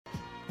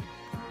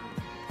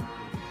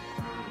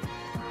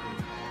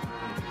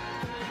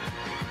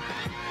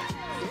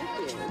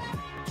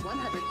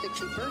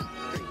161st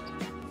Street,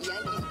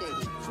 Yankee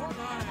Stadium. Swung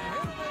on,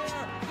 hit in the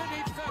air, the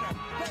deep center,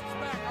 gets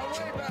back,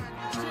 away back,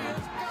 she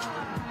is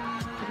gone.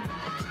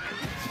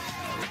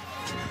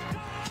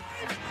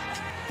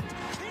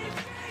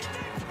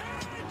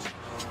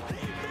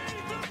 He made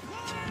the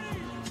play.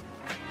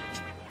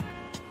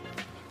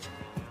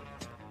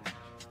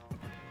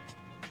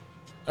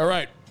 All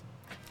right.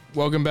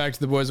 Welcome back to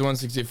the Boys of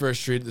 161st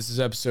Street. This is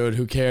episode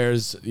Who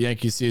Cares? The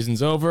Yankees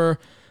season's over.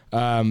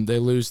 They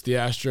lose to the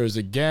Astros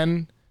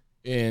again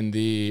in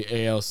the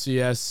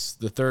ALCS.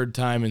 The third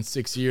time in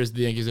 6 years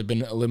the Yankees have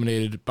been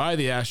eliminated by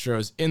the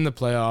Astros in the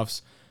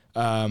playoffs.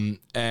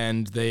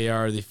 And they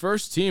are the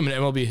first team in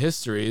MLB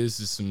history. This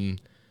is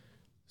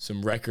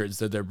some records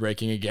that they're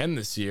breaking again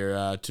this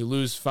year to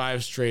lose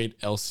 5 straight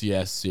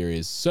LCS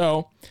series.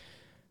 So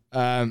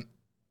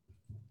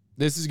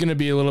this is going to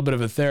be a little bit of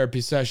a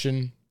therapy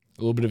session,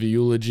 a little bit of a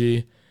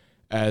eulogy,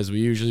 as we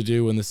usually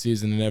do when the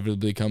season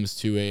inevitably comes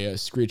to a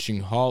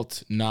screeching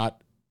halt,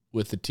 not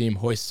with the team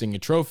hoisting a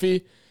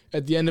trophy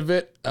at the end of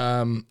it.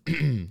 How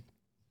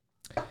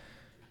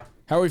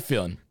are we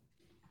feeling?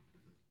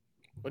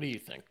 What do you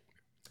think?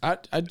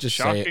 I'd just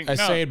say it. I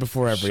say it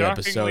before every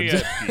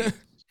episode.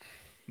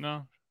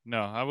 No,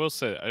 I will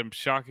say I'm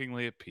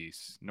shockingly at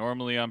peace.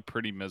 Normally I'm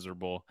pretty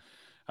miserable,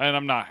 and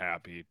I'm not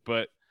happy,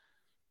 but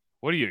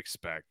what do you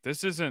expect?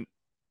 They're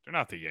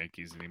not the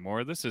Yankees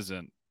anymore. This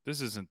isn't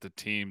the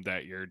team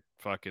that your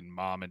fucking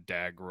mom and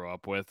dad grew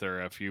up with,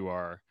 or if you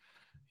are,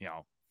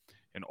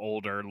 an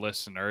older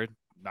listener,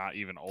 not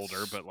even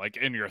older, but like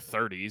in your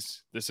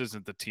 30s, this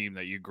isn't the team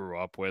that you grew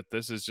up with.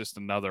 This is just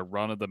another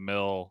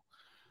run-of-the-mill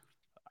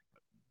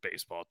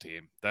baseball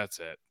team. That's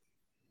it.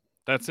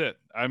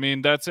 I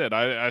mean, that's it.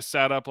 I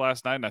sat up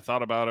last night and I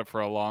thought about it for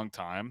a long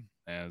time.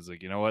 And I was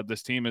like, you know what?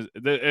 This team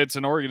it's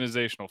an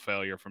organizational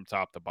failure from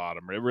top to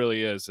bottom. It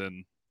really is.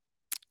 And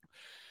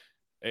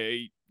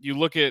you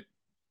look at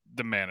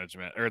the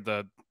management or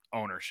the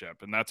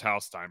ownership, and that's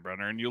Hal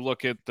Steinbrenner, and you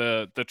look at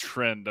the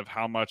trend of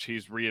how much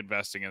he's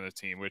reinvesting in the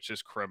team, which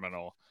is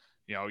criminal.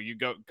 You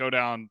go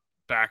down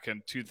back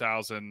in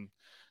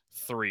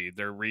 2003,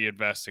 they're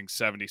reinvesting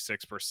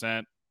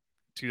 76%,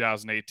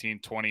 2018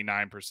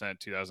 29%,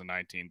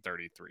 2019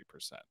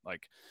 33%.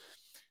 Like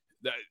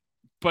that.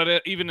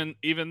 But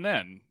even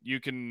then, you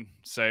can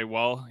say,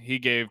 well, he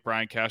gave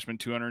Brian Cashman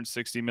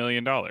 $260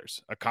 million.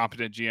 A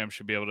competent GM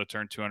should be able to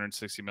turn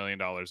 $260 million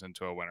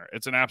into a winner.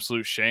 It's an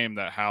absolute shame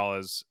that Hal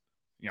is,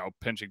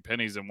 pinching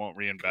pennies and won't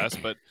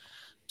reinvest, but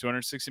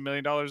 $260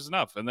 million is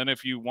enough. And then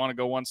if you want to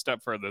go one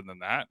step further than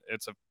that,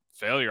 it's a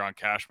failure on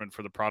Cashman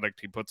for the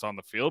product he puts on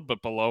the field.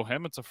 But below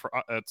him, it's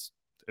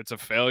a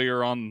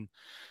failure on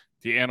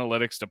the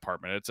analytics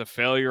department. It's a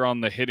failure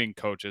on the hitting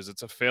coaches.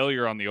 It's a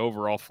failure on the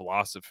overall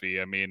philosophy.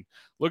 I mean,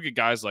 look at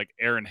guys like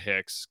Aaron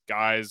Hicks,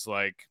 guys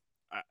like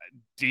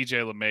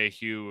DJ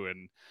LeMahieu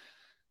and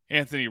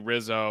Anthony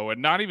Rizzo,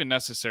 and not even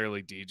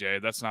necessarily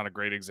DJ. That's not a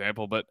great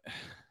example, but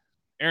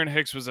Aaron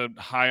Hicks was a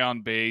high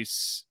on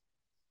base,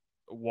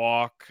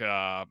 walk,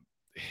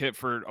 hit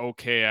for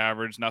okay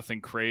average,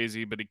 nothing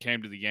crazy, but he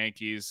came to the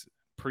Yankees,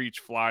 preach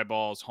fly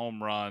balls,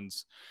 home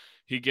runs.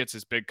 He gets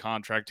his big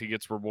contract. He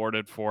gets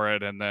rewarded for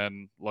it. And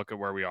then look at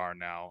where we are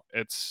now.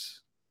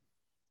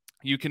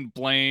 You can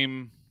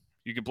blame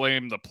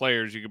the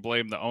players. You can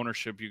blame the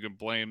ownership. You can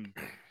blame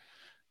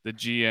the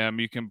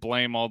GM. You can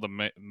blame all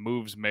the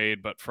moves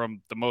made. But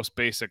from the most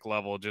basic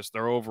level, just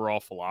their overall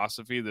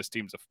philosophy, this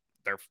team's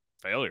they're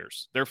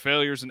failures. They're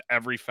failures in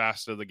every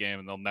facet of the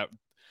game. And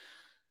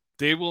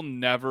they will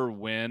never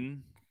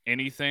win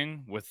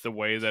anything with the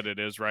way that it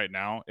is right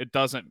now. It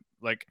doesn't,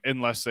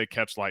 unless they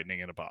catch lightning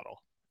in a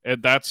bottle.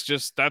 And that's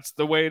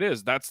the way it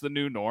is. That's the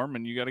new norm,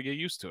 and you got to get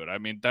used to it. I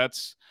mean,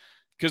 that's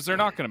because they're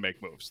not going to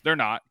make moves. They're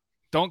not.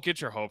 Don't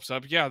get your hopes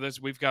up. Yeah,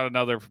 we've got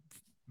another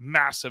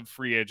massive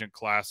free agent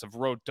class of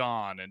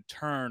Rodon and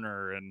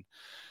Turner and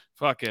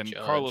fucking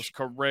Judge. Carlos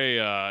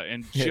Correa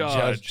and Yeah,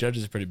 Judge. Judge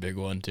is a pretty big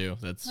one too.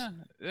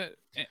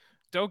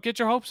 Don't get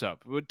your hopes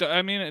up.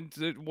 I mean,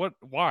 what?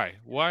 Why?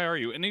 Why are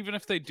you? And even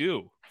if they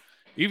do,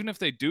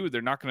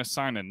 they're not going to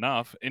sign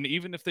enough. And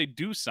even if they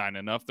do sign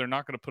enough, they're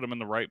not going to put them in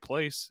the right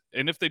place.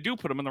 And if they do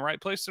put them in the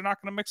right place, they're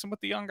not going to mix them with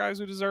the young guys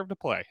who deserve to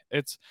play.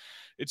 It's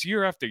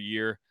year after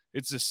year.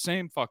 It's the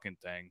same fucking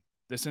thing.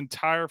 This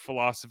entire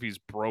philosophy is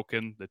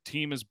broken. The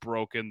team is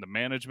broken. The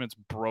management's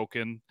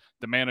broken.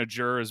 The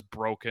manager is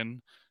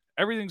broken.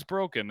 Everything's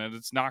broken, and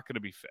it's not going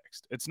to be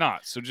fixed. It's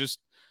not. So just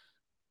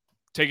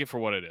take it for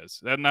what it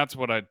is. And that's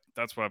what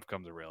I've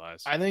come to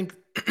realize. I think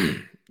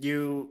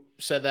you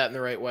said that in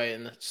the right way,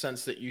 in the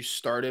sense that you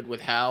started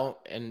with Hal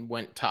and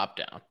went top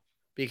down,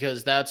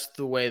 because that's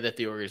the way that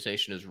the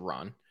organization is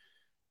run.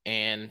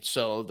 And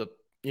so the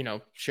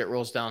shit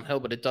rolls downhill,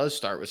 but it does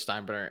start with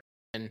Steinbrenner.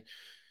 And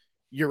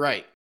you're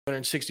right.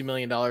 $260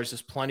 million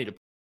is plenty to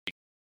pay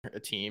a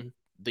team.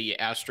 The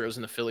Astros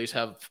and the Phillies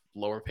have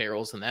lower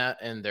payrolls than that,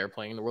 and they're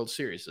playing in the World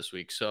Series this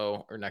week,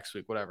 or next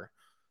week, whatever.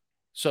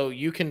 So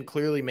you can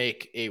clearly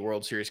make a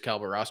World Series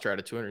caliber roster out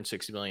of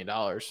 $260 million.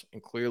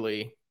 And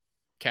clearly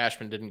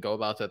Cashman didn't go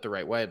about that the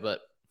right way,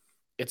 but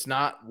it's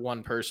not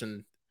one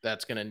person.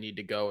 that's going to need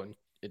to go and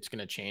it's going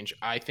to change.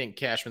 I think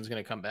Cashman's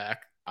going to come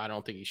back. I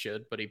don't think he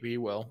should, but he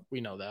will.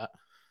 We know that.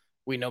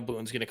 We know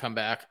Boone's going to come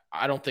back.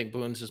 I don't think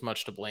Boone's as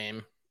much to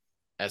blame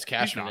as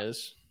Cashman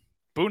is.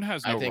 Boone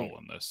has no I think- role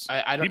in this.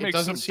 I don't. He It makes some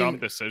doesn't seem. dumb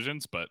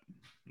decisions, but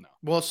no.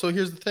 Well, so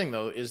here's the thing,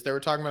 though, is they were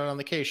talking about it on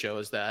the K show,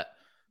 is that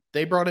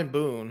they brought in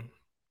Boone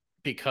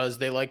because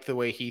they liked the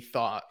way he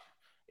thought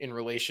in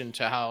relation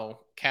to how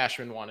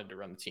Cashman wanted to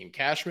run the team.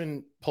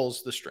 Cashman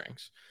pulls the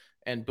strings,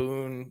 and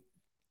Boone,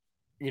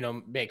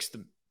 makes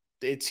the.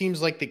 It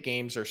seems like the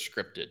games are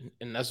scripted,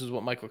 and this is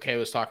what Michael Kay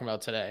was talking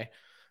about today.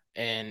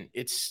 And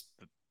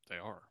They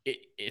are.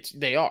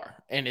 They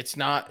are, and it's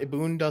not.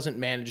 Boone doesn't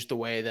manage the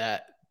way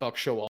that Buck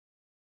Showalter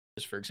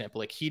is, for example.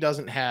 Like, he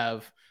doesn't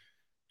have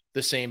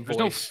the same There's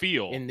voice no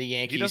feel in the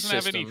Yankees He doesn't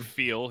system. have any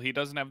feel. He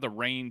doesn't have the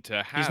reign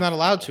to have. He's not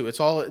allowed feel. to. It's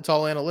all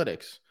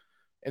analytics,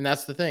 and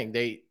that's the thing.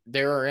 The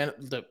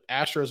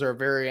Astros are a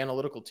very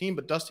analytical team,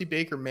 but Dusty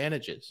Baker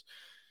manages.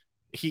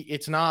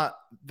 It's not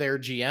their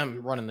GM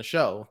running the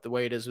show the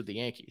way it is with the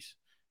Yankees,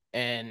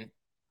 and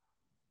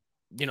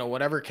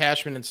whatever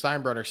Cashman and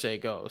Steinbrenner say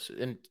goes.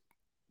 And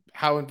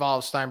how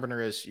involved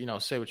Steinbrenner is,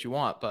 say what you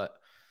want, but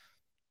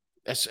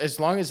as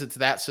long as it's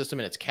that system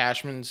and it's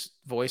Cashman's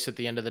voice at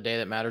the end of the day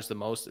that matters the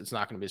most, it's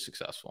not going to be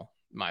successful,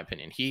 in my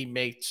opinion. He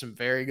made some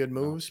very good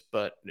moves,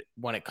 but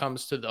when it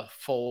comes to the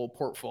full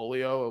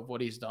portfolio of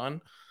what he's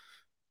done,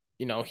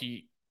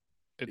 we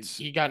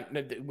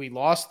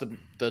lost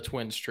the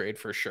Twins trade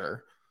for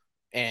sure,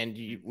 and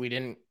we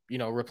didn't,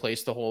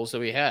 replace the holes that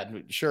we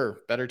had. Sure,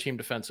 better team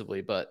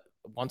defensively, but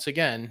once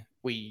again,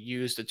 we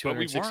used a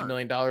 $260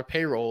 million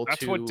payroll That's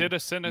to what did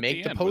us in at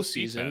make the end with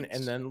postseason defense.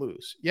 and then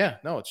lose. Yeah,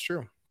 no, it's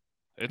true.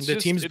 It's The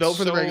just- team's it's built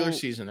for the regular so-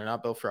 season. They're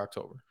not built for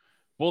October.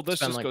 Well, this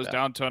been just like goes that.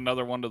 down to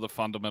another one of the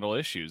fundamental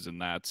issues,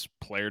 and that's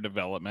player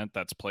development,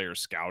 that's player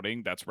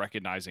scouting, that's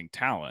recognizing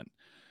talent.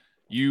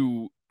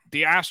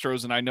 The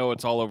Astros, and I know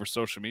it's all over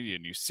social media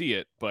and you see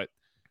it, but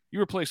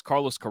you replace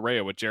Carlos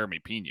Correa with Jeremy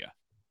Pena.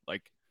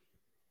 Like,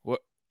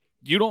 what?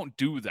 You don't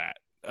do that.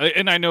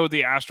 And I know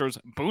the Astros,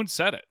 Boone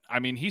said it. I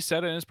mean, he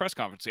said it in his press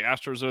conference. The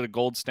Astros are the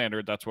gold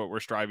standard. That's what we're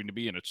striving to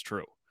be, and it's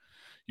true.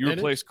 You It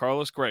replace is.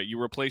 Carlos Correa.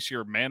 You replace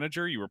your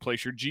manager. You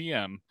replace your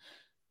GM.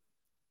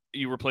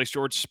 You replace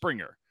George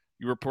Springer.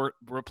 You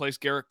replace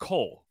Garrett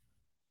Cole.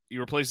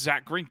 You replace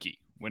Zach Greinke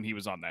when he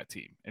was on that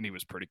team, and he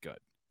was pretty good.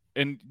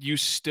 And you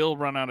still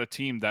run out a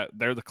team that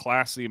they're the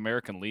class of the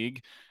American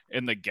League,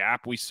 and the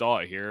gap we saw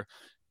it here.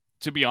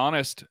 To be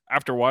honest,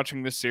 after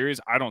watching this series,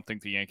 I don't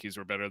think the Yankees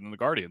were better than the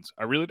Guardians.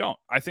 I really don't.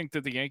 I think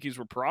that the Yankees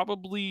were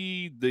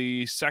probably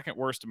the second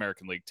worst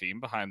American League team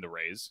behind the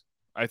Rays.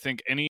 I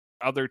think any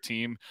other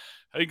team,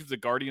 I think if the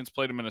Guardians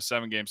played them in a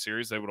 7-game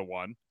series, they would have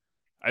won.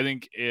 I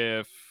think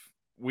if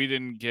we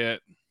didn't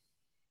get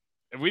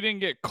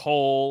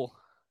Cole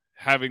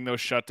having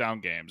those shutdown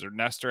games or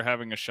Nestor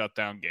having a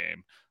shutdown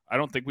game, I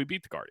don't think we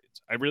beat the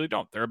Guardians. I really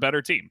don't. They're a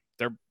better team.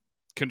 They're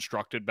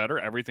constructed better.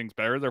 Everything's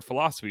better. Their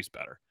philosophy's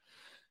better.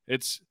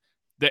 It's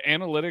the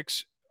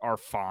analytics are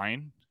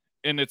fine,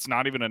 and it's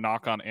not even a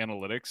knock on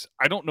analytics.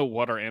 I don't know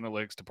what our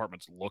analytics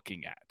department's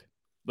looking at.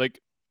 Like,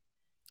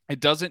 it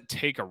doesn't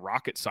take a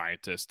rocket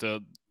scientist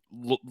to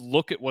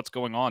look at what's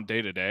going on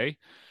day to day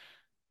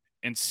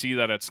and see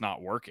that it's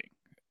not working.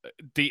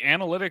 The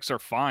analytics are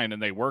fine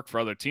and they work for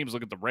other teams.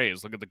 Look at the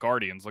Rays, look at the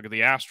Guardians, look at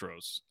the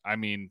Astros. I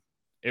mean,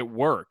 it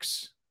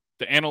works.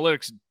 The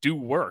analytics do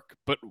work,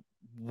 but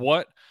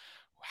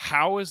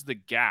how is the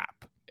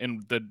gap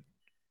in the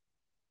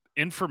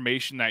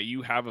information that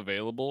you have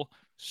available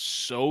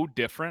so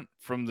different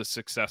from the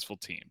successful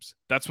teams?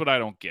 That's what I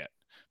don't get,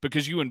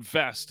 because you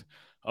invest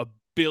 $1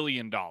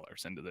 billion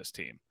into this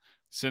team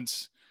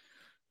since,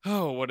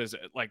 what is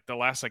it? Like the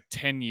last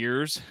 10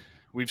 years,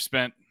 we've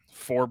spent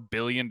 $4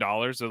 billion,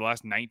 or the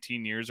last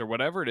 19 years or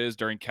whatever it is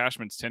during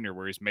Cashman's tenure,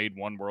 where he's made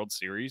one World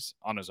Series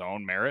on his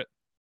own merit.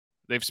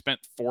 They've spent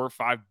 $4 or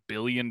 $5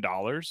 billion.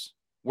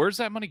 Where's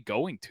that money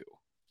going to?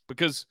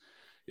 Because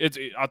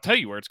I'll tell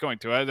you where it's going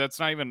to. That's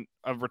not even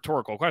a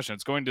rhetorical question.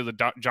 It's going to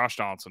the Josh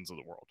Donaldsons of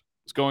the world.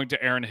 It's going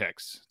to Aaron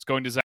Hicks. It's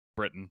going to Zach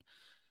Britton.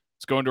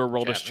 It's going to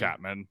Aroldis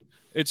Chapman.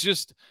 It's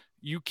just,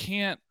 you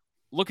can't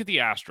look at the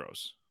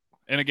Astros.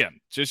 And again,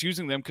 just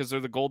using them because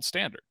they're the gold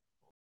standard.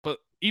 But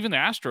even the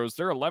Astros,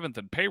 they're 11th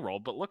in payroll,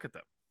 but look at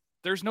them.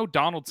 There's no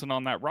Donaldson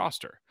on that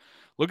roster.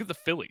 Look at the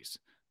Phillies.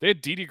 They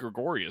had Didi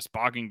Gregorius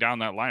bogging down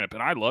that lineup,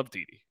 and I love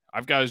Didi.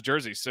 I've got his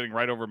jersey sitting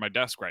right over my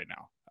desk right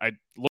now. I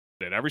look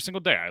at it every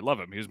single day. I love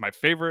him. He was my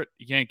favorite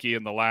Yankee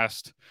in the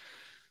last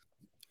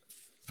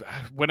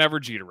whenever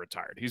Jeter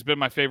retired. He's been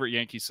my favorite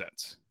Yankee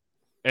since.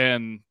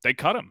 And they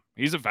cut him.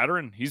 He's a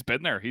veteran. He's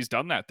been there. He's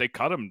done that. They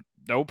cut him.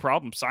 No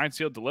problem. Signed,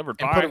 sealed, delivered.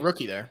 And put a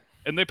rookie there.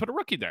 And they put a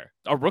rookie there.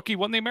 A rookie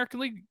won the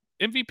American League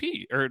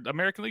MVP or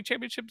American League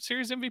Championship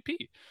Series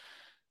MVP.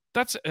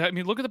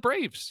 Look at the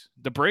Braves.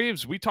 The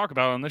Braves, we talk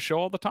about on this show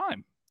all the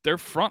time. Their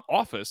front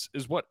office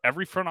is what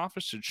every front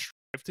office should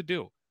strive to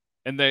do.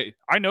 And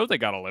I know they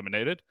got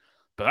eliminated,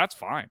 but that's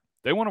fine.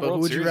 They won a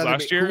World Series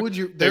last year.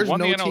 There's won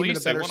no the NL team in a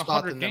East. They better won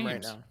spot 100 than them right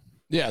games. now.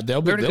 Yeah,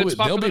 they'll They're in a good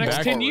spot they'll for be the next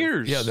back. 10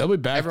 years. Yeah, they'll be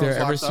back Everyone's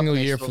there every locked up single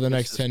and they year still for the have a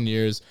next system. 10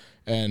 years,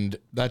 and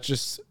that's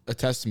just a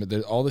testament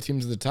that all the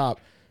teams at the top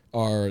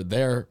are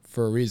there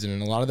for a reason,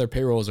 and a lot of their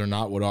payrolls are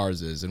not what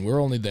ours is, and we're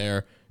only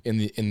there in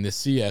the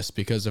CS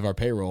because of our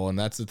payroll, and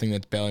that's the thing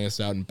that's bailing us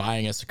out and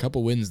buying us a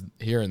couple wins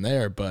here and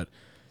there. But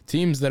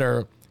teams that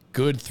are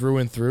good through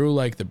and through,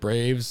 like the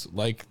Braves,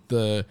 like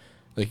the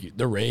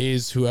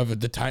Rays, who have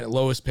the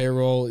lowest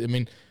payroll. I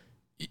mean,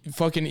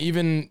 fucking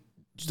even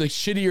like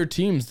shittier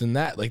teams than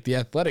that, like the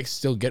Athletics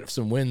still get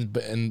some wins,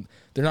 and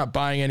they're not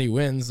buying any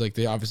wins. Like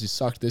they obviously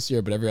sucked this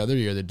year, but every other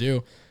year they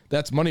do.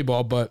 That's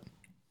Moneyball. But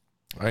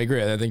I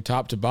agree. I think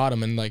top to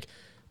bottom, and like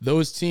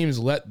those teams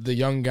let the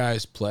young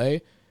guys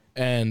play.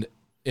 And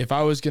if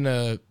I was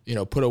gonna,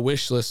 put a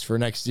wish list for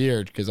next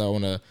year, because I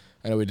know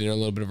we did a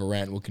little bit of a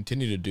rant. We'll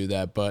continue to do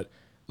that, but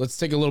let's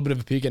take a little bit of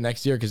a peek at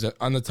next year, because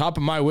on the top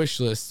of my wish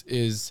list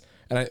is,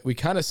 and we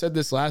kind of said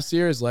this last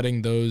year, is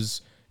letting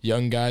those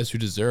young guys who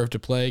deserve to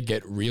play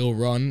get real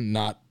run,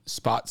 not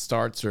spot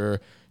starts or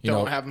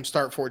Don't have them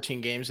start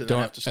 14 games and then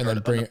have to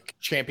start a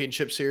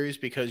championship series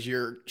because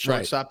your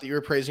shortstop that you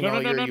were praising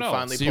all year, you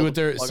finally see what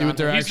they're He's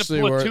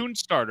actually the platoon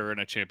starter in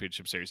a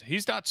championship series.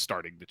 He's not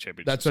starting the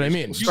championship. That's what I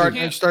mean.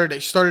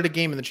 Started a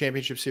game in the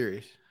championship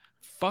series.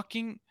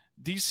 Fucking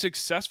these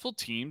successful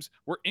teams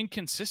were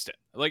inconsistent.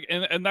 Like,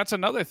 and that's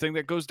another thing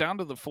that goes down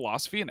to the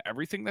philosophy and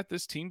everything that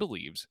this team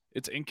believes.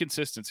 It's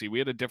inconsistency. We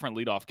had a different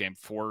leadoff game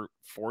for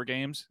 4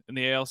 games in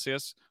the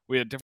ALCS. We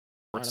had different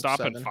shortstop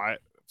in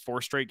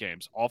 4 straight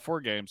games. All 4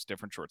 games,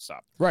 different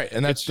shortstop. Right,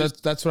 and that's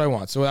what I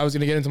want. So I was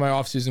going to get into my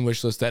offseason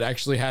wish list that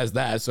actually has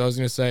that. So I was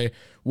going to say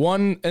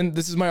one, and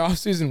this is my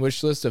offseason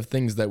wish list of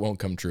things that won't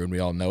come true, and we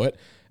all know it.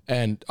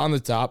 And on the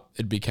top,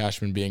 it'd be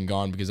Cashman being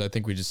gone, because I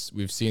think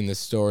we've seen this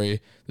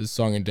story, this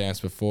song and dance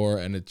before,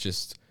 and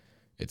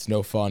it's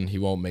no fun. He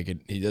won't make it.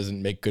 He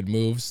doesn't make good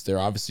moves. They're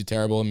obviously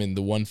terrible. I mean,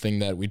 the one thing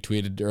that we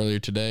tweeted earlier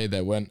today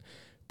that went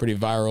pretty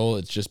viral,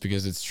 it's just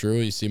because it's true.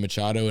 You see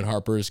Machado and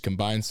Harper's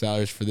combined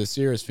salaries for this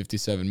year is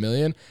 $57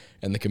 million,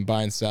 and the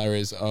combined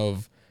salaries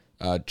of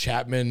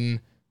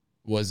Chapman,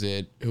 who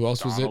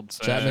else was it?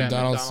 Chapman,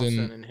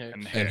 Donaldson,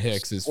 and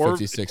Hicks is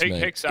 $56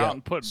 million. Hicks out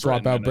and put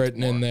swap out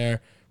Britton in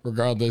there.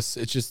 Regardless,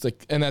 it's just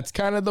like, and that's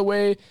kind of the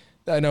way.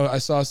 I know I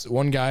saw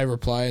one guy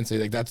reply and say,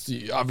 like, that's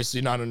obviously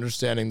not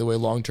understanding the way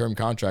long-term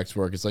contracts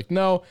work. It's like,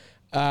 no,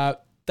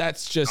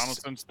 that's just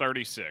Donaldson's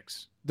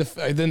 36.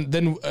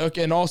 Then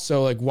okay, and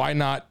also, like, why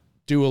not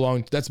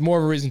do that's more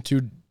of a reason to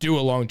do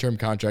a long-term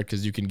contract,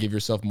 because you can give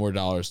yourself more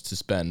dollars to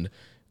spend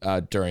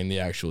during the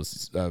actual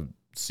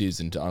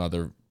season on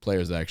other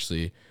players that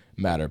actually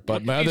matter.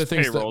 But my other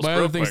things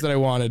that I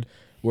wanted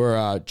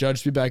were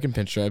Judge to be back in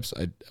pinstripes.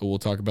 We'll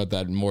talk about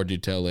that in more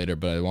detail later,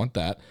 but I want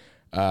that.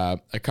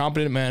 A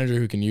competent manager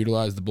who can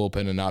utilize the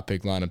bullpen and not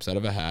pick lineups out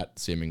of a hat,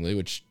 seemingly,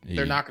 which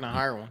they're not going to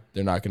hire one.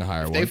 They're not going to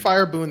hire one. If they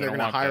fire Boone, they're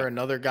going to hire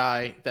another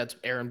guy that's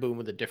Aaron Boone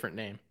with a different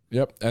name.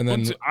 Yep. And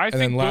then I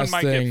think Boone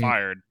might get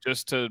fired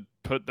just to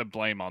put the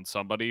blame on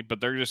somebody, but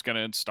they're just going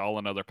to install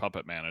another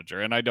puppet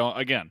manager. And I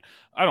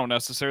don't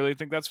necessarily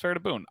think that's fair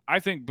to Boone. I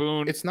think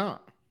Boone. It's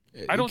not.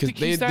 I don't think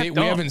he's that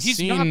dumb. We haven't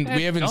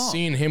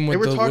seen him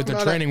with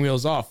the training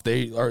wheels off.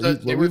 We've already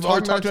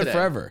talked about it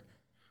forever.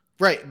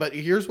 Right, but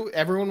here's what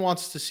everyone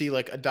wants to see: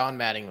 like a Don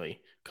Mattingly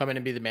come in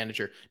and be the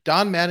manager.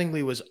 Don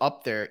Mattingly was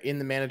up there in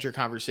the manager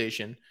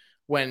conversation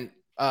when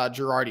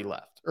Girardi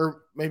left,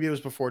 or maybe it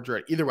was before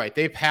Girardi. Either way,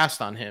 they passed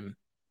on him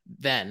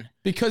then,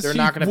 because they're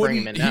not going to bring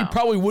him in now. He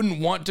probably wouldn't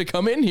want to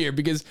come in here,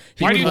 because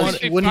he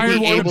wouldn't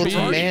be able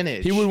to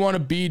manage. He would want to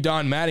be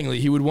Don Mattingly.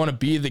 He would want to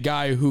be the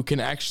guy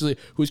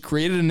who's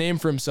created a name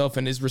for himself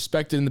and is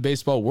respected in the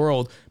baseball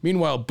world.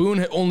 Meanwhile,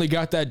 Boone only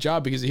got that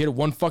job because he hit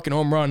one fucking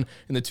home run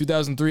in the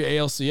 2003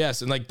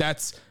 ALCS, and like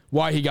that's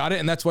why he got it,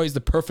 and that's why he's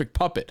the perfect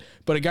puppet.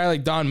 But a guy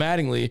like Don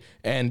Mattingly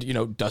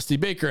and Dusty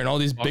Baker and all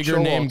these bigger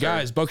name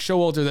guys, Buck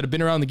Showalter, that have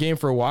been around the game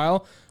for a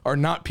while, are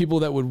not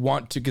people that would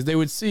want to, because they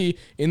would see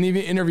in the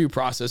interview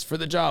process for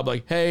the job,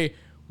 like, hey,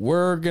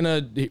 what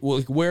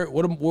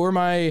are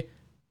my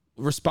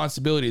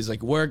responsibilities?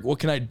 Like, what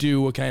can I do?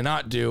 What can I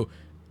not do?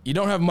 You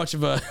don't have much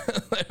of a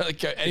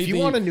if you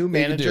want a new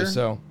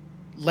manager,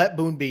 let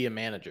Boone be a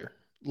manager.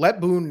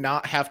 Let Boone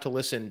not have to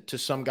listen to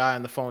some guy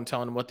on the phone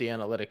telling him what the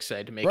analytics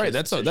say to make his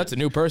decision. That's a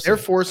new person. They're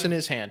forcing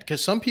his hand,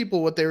 because some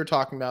people, what they were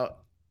talking about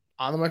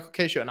on the Michael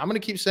K show, and I'm going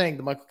to keep saying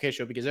the Michael K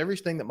show, because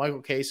everything that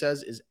Michael K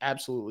says is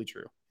absolutely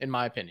true, in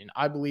my opinion.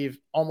 I believe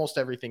almost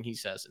everything he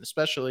says, and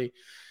especially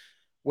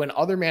when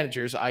other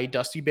managers, i.e.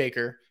 Dusty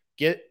Baker,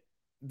 get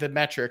the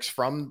metrics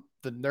from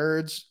the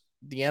nerds,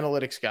 the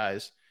analytics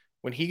guys,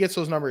 when he gets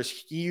those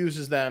numbers, he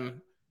uses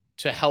them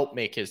to help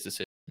make his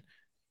decision.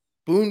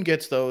 Boone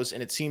gets those,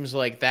 and it seems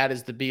like that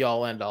is the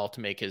be-all, end-all to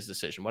make his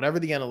decision. Whatever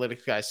the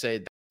analytics guys say,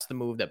 that's the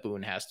move that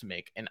Boone has to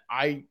make. And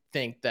I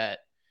think that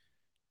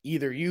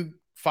either you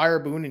fire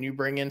Boone and you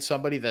bring in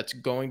somebody that's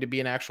going to be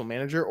an actual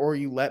manager, or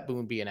you let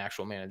Boone be an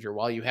actual manager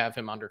while you have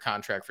him under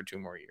contract for 2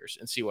 more years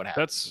and see what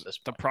happens.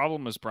 That's the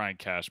problem is Brian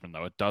Cashman,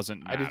 though. It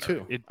doesn't matter. I do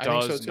too. It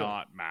does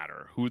not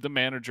matter who the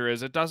manager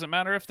is. It doesn't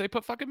matter if they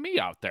put fucking me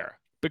out there.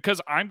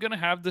 because I'm going to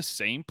have the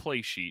same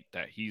play sheet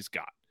that he's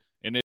got.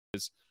 And it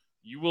is,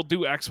 you will do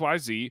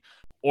XYZ,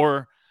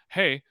 or,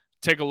 hey,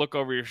 take a look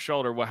over your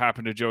shoulder. What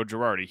happened to Joe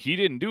Girardi? He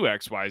didn't do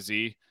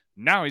XYZ.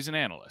 Now he's an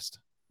analyst.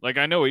 Like,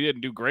 I know he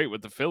didn't do great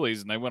with the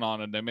Phillies, and they went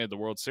on and they made the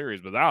World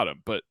Series without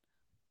him, but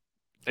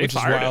they Which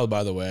is fired wild, him.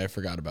 by the way. I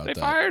forgot about They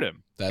that. fired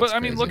him. That's but, I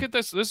mean, crazy. look at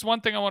this. This is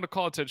one thing I want to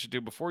call attention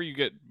to before you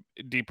get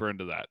deeper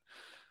into that.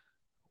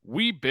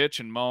 We bitch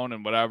and moan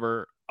and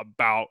whatever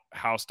about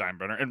how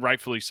Steinbrenner, and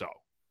rightfully so.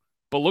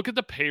 But look at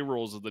the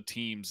payrolls of the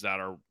teams that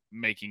are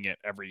making it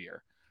every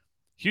year.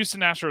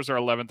 Houston Astros are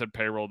 11th in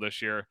payroll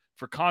this year.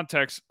 For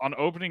context, on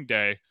opening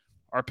day,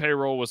 our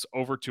payroll was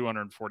over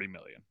 $240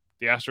 million.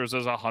 The Astros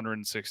is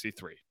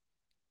 163.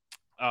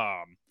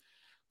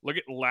 Look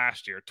at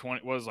last year.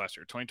 What was last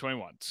year?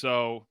 2021.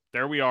 So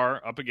there we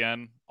are, up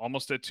again,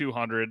 almost at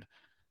 200.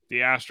 The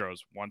Astros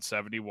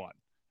 171,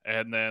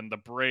 and then the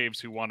Braves,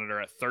 who won it,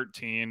 are at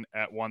 13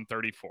 at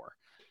 134.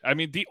 I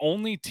mean, the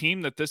only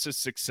team that this is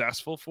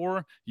successful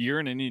for year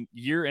in and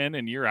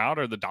year out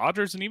are the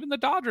Dodgers, and even the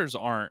Dodgers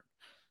aren't.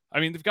 I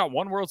mean, they've got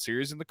one World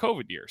Series in the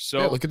COVID year. So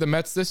yeah, look at the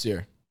Mets this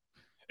year.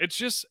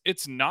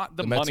 It's not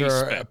the Mets money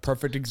are spent. a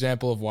perfect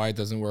example of why it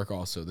doesn't work.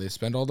 Also, they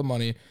spend all the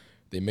money.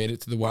 They made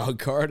it to the wild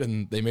card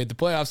and they made the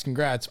playoffs.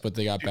 Congrats, but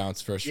they got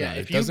bounced first round.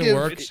 It doesn't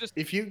work.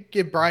 If you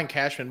give Brian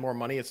Cashman more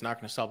money, it's not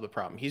going to solve the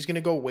problem. He's going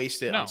to go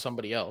waste it on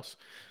somebody else.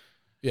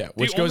 Yeah,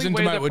 which goes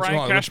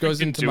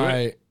into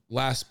my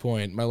last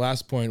point. My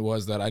last point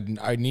was that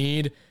I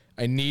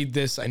need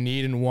this. I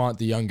need and want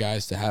the young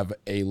guys to have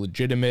a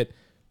legitimate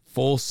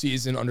full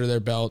season under their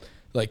belt.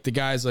 Like the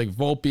guys like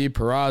Volpe,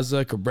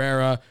 Peraza,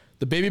 Cabrera.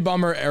 The baby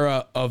bomber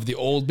era of the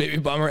old baby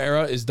bomber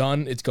era is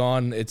done. It's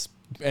gone.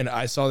 And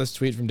I saw this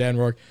tweet from Dan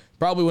Rourke,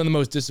 probably one of the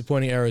most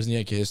disappointing eras in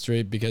Yankee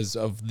history because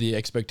of the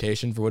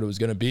expectation for what it was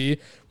going to be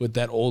with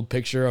that old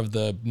picture of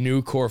the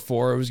new core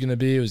four it was going to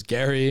be. It was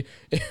Gary,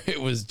 it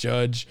was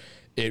Judge,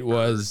 it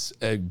was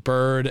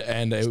Bird,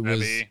 and it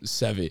was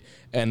Sevy.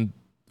 And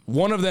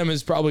one of them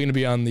is probably going to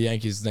be on the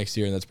Yankees next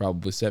year, and that's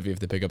probably Sevy if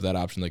they pick up that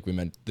option like we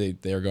meant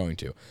they are going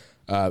to.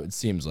 It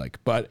seems like.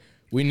 But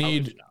we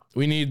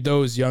need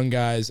those young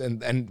guys.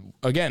 And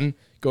again,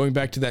 going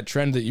back to that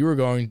trend that you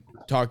were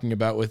talking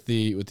about with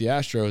the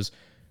Astros,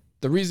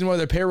 the reason why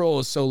their payroll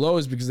is so low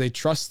is because they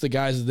trust the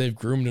guys that they've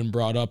groomed and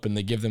brought up, and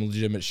they give them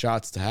legitimate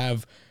shots to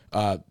have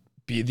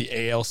be the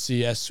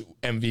ALCS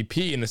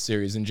MVP in a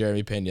series in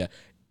Jeremy Pena.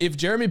 If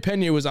Jeremy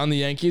Pena was on the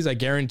Yankees, I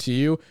guarantee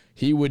you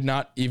he would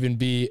not even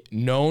be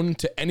known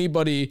to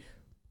anybody,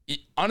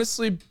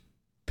 honestly,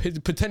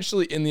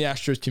 potentially in the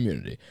Astros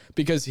community,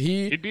 because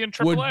he'd be in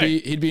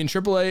AAA. He'd be in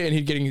AAA, and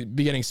he'd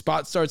be getting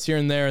spot starts here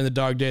and there in the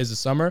dog days of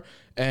summer,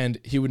 and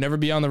he would never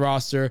be on the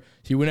roster.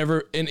 He would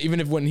never, and even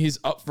if when he's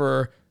up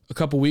for a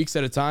couple weeks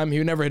at a time, he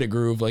would never hit a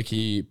groove like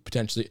he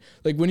potentially,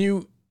 like when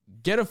you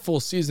get a full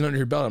season under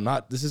your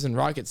belt. This isn't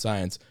rocket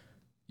science.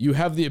 You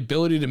have the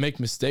ability to make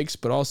mistakes,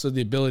 but also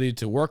the ability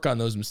to work on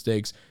those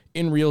mistakes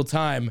in real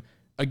time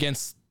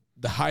against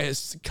the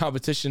highest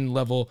competition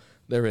level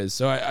there is.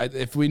 So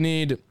if we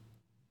need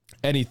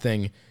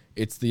anything,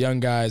 it's the young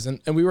guys.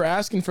 And we were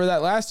asking for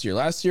that last year.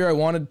 Last year, I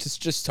wanted to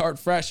just start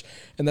fresh,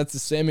 and that's the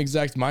same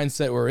exact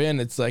mindset we're in.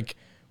 It's like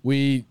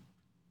we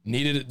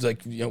needed it.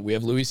 Like, we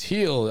have Luis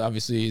Heel.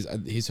 Obviously,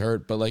 he's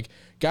hurt, but like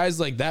guys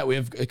like that, we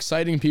have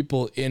exciting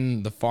people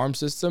in the farm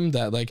system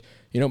that, like,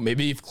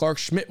 maybe if Clark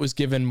Schmidt was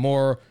given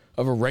more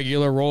of a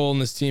regular role in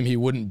this team, he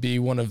wouldn't be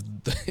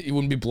he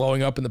wouldn't be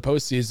blowing up in the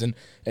postseason,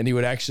 and he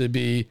would actually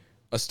be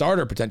a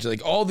starter potentially.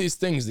 Like all these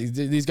things,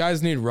 these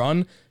guys need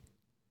run.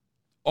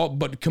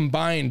 But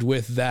combined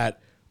with that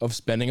of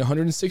spending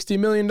 $160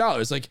 million,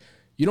 like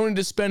you don't need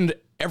to spend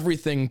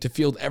everything to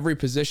field every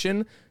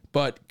position,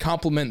 but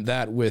complement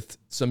that with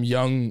some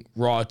young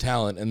raw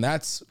talent, and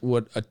that's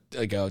what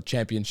a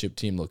championship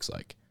team looks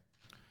like.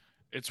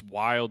 It's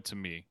wild to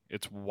me.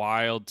 It's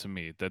wild to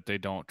me that they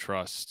don't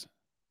trust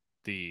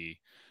the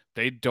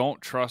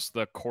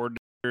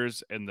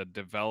coordinators and the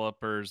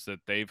developers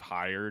that they've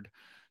hired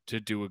to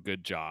do a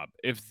good job.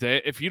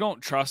 If you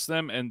don't trust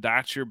them, and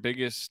that's your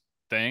biggest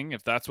thing,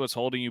 if that's what's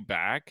holding you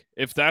back,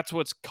 if that's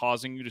what's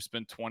causing you to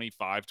spend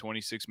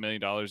 $26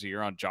 million a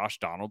year on Josh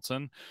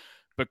Donaldson,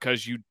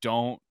 because you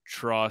don't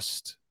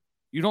trust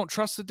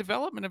the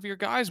development of your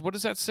guys, what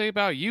does that say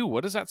about you?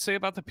 What does that say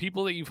about the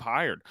people that you've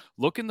hired?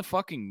 Look in the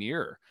fucking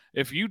mirror.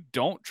 If you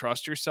don't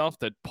trust yourself,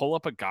 then pull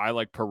up a guy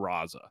like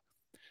Peraza.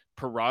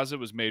 Peraza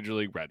was major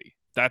league ready.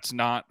 That's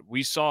not,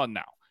 we saw it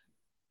now.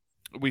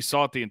 We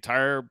saw it the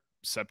entire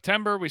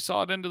September. We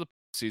saw it into the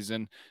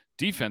season.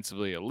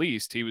 Defensively, at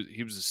least, he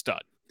was a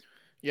stud.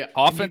 Yeah.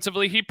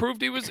 Offensively, he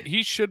proved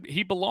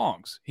he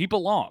belongs. He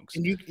belongs.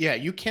 And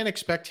you can't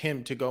expect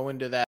him to go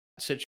into that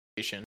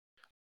situation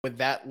with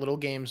that little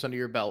games under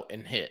your belt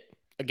and hit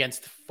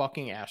against the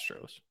fucking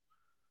Astros.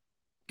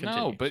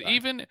 No, but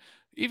even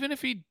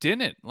if he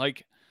didn't,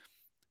 like,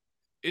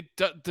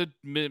 the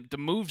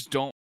moves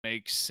don't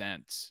make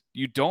sense.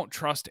 You don't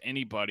trust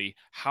anybody.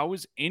 How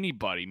is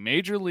anybody,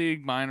 major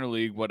league, minor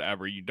league,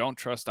 whatever, you don't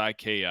trust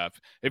IKF?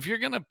 If you're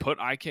going to put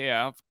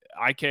IKF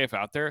IKF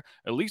out there,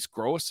 at least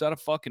grow a set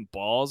of fucking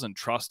balls and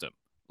trust him.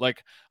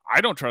 Like,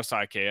 I don't trust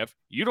IKF.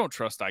 You don't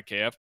trust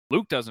IKF.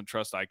 Luke doesn't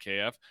trust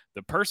IKF.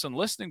 The person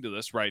listening to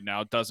this right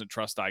now doesn't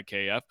trust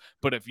IKF.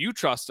 But if you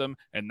trust him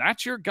and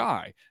that's your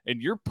guy and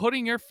you're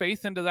putting your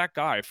faith into that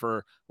guy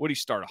for what he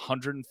start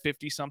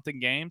 150 something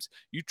games,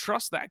 you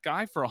trust that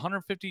guy for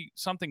 150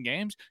 something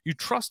games, you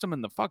trust him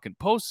in the fucking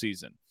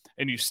postseason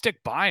and you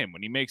stick by him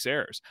when he makes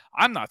errors.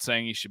 I'm not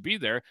saying he should be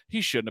there.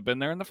 He shouldn't have been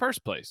there in the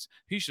first place.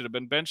 He should have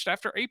been benched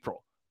after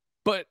April.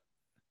 But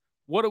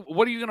what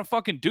are you going to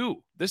fucking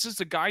do? This is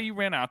the guy you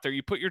ran out there.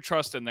 You put your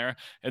trust in there,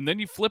 and then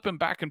you flip him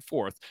back and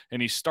forth,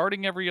 and he's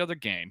starting every other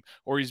game,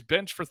 or he's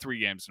benched for 3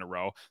 games in a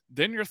row.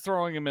 Then you're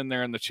throwing him in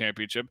there in the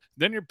championship.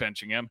 Then you're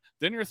benching him.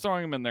 Then you're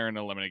throwing him in there in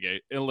an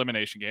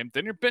elimination game.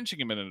 Then you're benching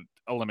him in an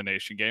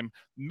elimination game.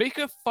 Make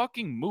a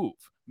fucking move.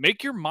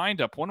 Make your mind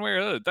up one way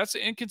or the other. That's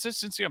the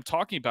inconsistency I'm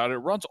talking about. It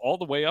runs all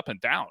the way up and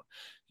down.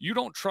 You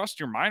don't trust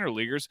your minor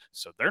leaguers,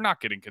 so they're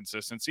not getting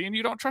consistency, and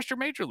you don't trust your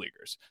major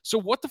leaguers. So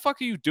what the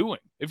fuck are you doing?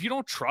 If you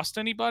don't trust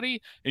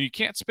anybody and you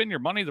can't spend your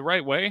money the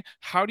right way,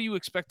 how do you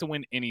expect to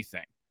win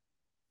anything?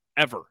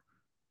 Ever.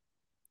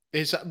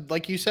 It's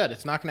like you said,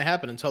 it's not going to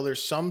happen until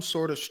there's some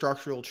sort of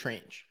structural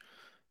change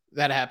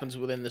that happens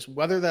within this,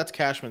 whether that's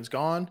Cashman's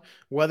gone,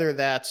 whether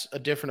that's a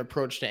different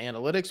approach to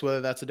analytics,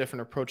 whether that's a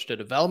different approach to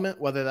development,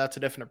 whether that's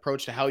a different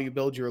approach to how you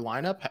build your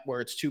lineup,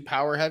 where it's too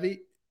power heavy.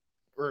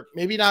 Or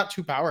maybe not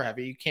too power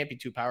heavy. You can't be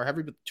too power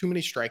heavy, but too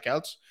many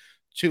strikeouts,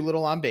 too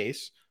little on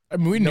base. I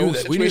mean, we knew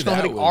that.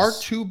 Hitting. Our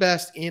 2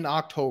 best in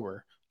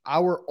October,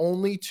 our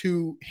only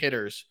 2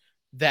 hitters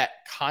that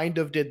kind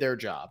of did their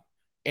job.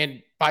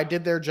 And by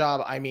did their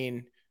job, I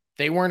mean,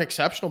 they weren't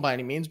exceptional by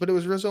any means, but it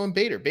was Rizzo and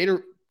Bader.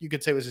 Bader, you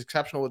could say, was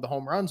exceptional with the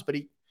home runs, but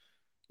he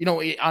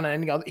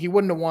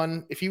wouldn't have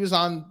won if he was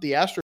on the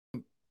Astros,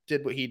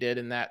 did what he did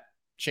in that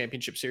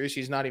championship series.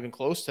 He's not even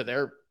close to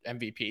their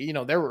MVP.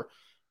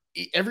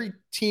 Every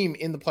team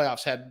in the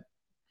playoffs had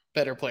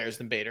better players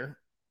than Bader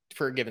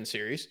for a given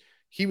series.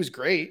 He was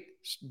great,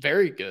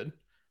 very good.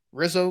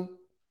 Rizzo,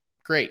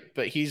 great,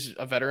 but he's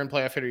a veteran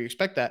playoff hitter. You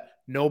expect that.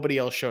 Nobody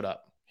else showed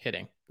up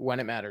hitting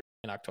when it mattered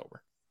in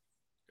October.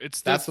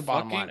 That's the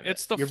bottom line.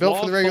 It's the you're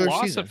built for the regular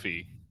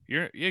philosophy.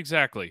 Season.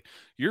 Exactly.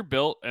 You're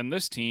built, and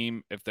this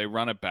team, if they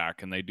run it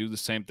back and they do the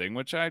same thing,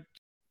 which I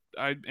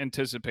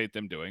anticipate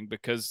them doing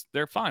because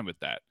they're fine with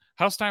that.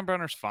 Hal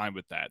Steinbrenner's fine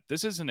with that.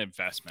 This is an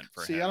investment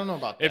for him. See, I don't know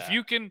about that. If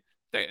you can,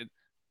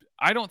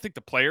 I don't think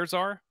the players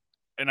are,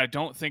 and I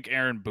don't think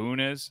Aaron Boone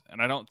is,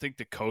 and I don't think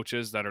the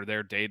coaches that are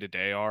there day to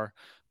day are,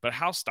 but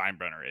Hal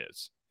Steinbrenner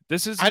is.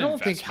 This is. I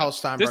don't think Hal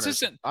Steinbrenner. This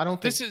isn't. I don't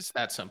think this is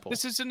that simple.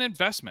 This is an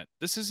investment.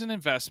 This is an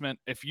investment.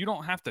 If you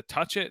don't have to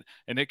touch it,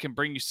 and it can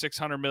bring you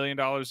 $600 million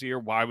a year,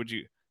 why would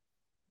you?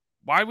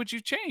 Why would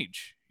you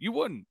change? You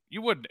wouldn't.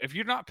 If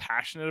you're not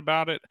passionate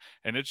about it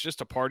and it's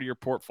just a part of your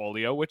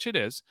portfolio, which it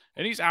is,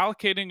 and he's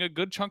allocating a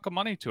good chunk of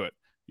money to it.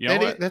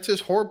 That's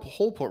his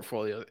whole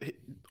portfolio.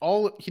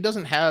 He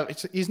doesn't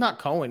have. He's not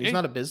Cohen. He's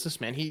not a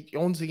businessman. He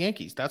owns the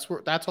Yankees. That's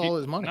all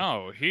his money.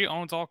 No, he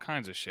owns all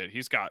kinds of shit.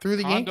 He's got through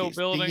the condo Yankees.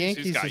 buildings.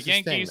 He's got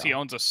Yankees. Thing, he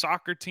owns a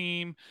soccer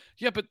team.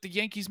 Yeah, but the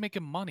Yankees make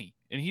him money,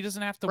 and he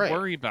doesn't have to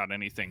worry about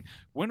anything.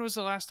 When was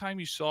the last time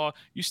you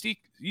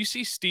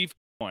see Steve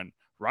Cohen,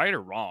 right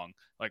or wrong,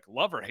 like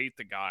love or hate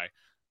the guy?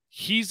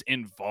 He's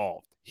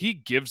involved. He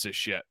gives a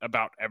shit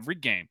about every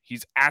game.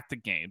 He's at the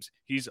games.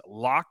 He's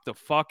locked the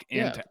fuck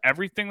into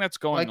everything that's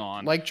going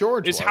on. Like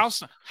George has Hal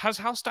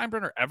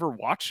Steinbrenner ever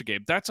watched a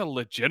game? That's a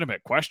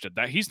legitimate question.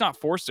 That he's not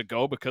forced to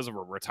go because of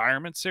a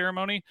retirement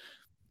ceremony.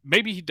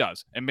 Maybe he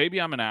does, and maybe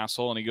I'm an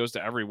asshole and he goes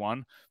to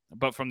everyone.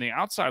 But from the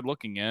outside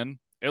looking in,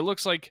 it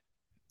looks like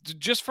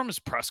just from his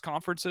press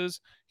conferences,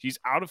 he's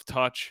out of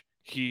touch.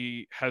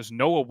 He has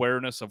no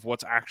awareness of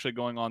what's actually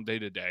going on day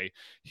to day.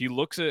 He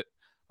looks at,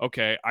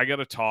 okay, I got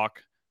to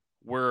talk.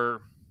 We're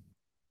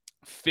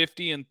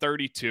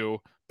 50-32,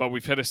 but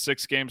we've hit a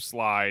 6-game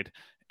slide,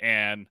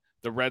 and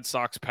the Red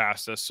Sox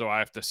passed us, so I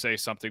have to say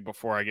something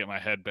before I get my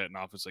head bitten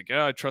off. It's like,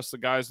 yeah, I trust the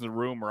guys in the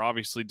room. We're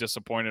obviously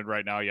disappointed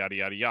right now, yada,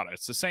 yada, yada.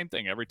 It's the same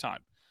thing every time.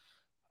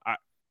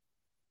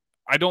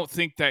 I don't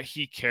think that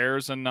he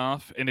cares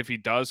enough, and if he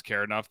does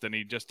care enough, then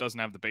he just doesn't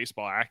have the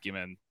baseball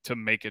acumen to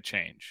make a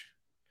change.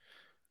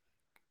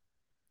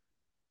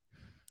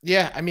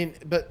 Yeah, I mean,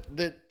 but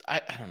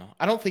I don't know.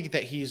 I don't think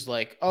that he's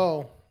like,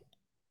 oh,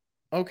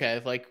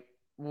 okay, like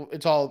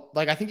it's all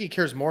like I think he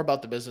cares more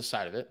about the business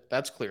side of it.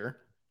 That's clear.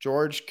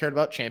 George cared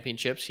about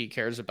championships. He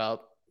cares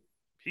about.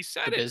 He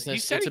said it. Business. He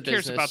said he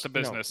cares about the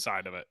business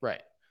side of it.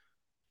 Right.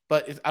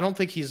 But I don't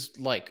think he's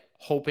like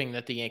hoping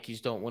that the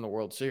Yankees don't win a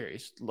World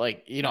Series.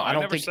 Like, I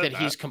don't think that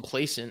he's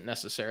complacent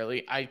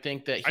necessarily. I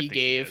think that he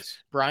gave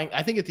Brian.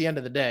 I think at the end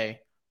of the day,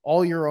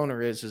 all your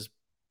owner is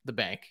the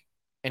bank.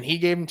 And he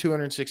gave him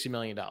 $260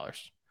 million.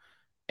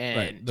 And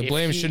right. The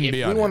blame shouldn't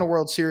be on him. If we won a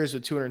World Series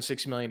with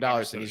 $260 million,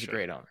 then he's a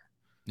great owner.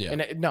 Yeah.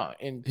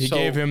 And he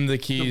gave him the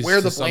keys. Where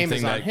the blame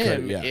is on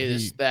him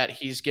is that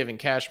he's giving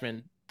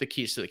Cashman the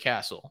keys to the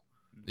castle.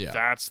 Yeah.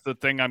 That's the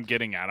thing I'm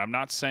getting at. I'm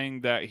not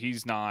saying that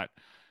he's not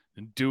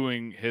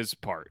doing his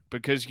part.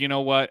 Because you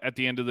know what? At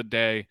the end of the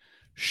day,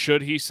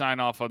 should he sign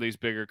off on these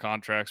bigger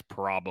contracts?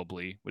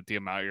 Probably, with the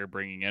amount you're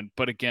bringing in.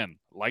 But again,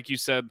 like you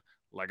said,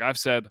 like I've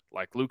said,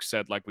 like Luke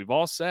said, like we've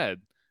all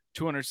said,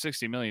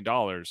 $260 million,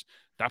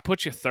 that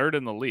puts you third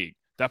in the league.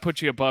 That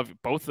puts you above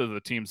both of the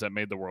teams that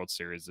made the World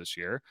Series this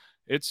year.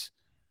 It's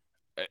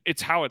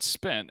how it's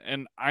spent.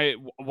 And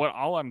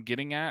all I'm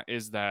getting at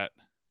is that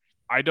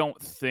I don't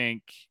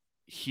think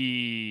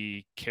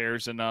he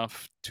cares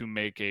enough to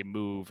make a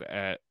move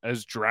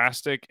as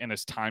drastic and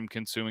as time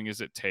consuming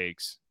as it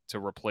takes to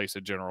replace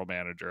a general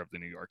manager of the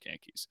New York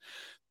Yankees.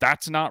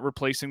 That's not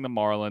replacing the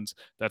Marlins.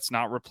 That's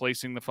not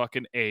replacing the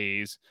fucking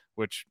A's,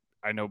 which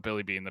I know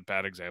Billy being the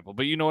bad example,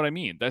 but you know what I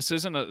mean. This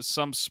isn't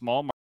some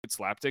small market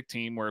slapdick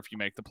team where if you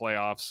make the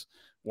playoffs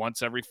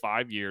once every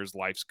 5 years,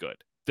 life's good.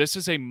 This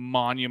is a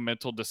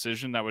monumental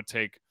decision that would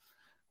take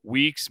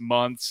weeks,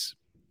 months,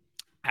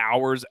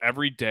 hours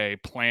every day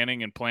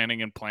planning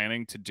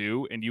to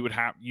do, and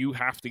you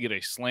have to get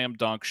a slam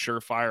dunk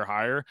surefire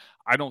hire.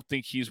 I don't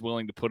think he's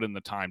willing to put in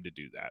the time to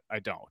do that. I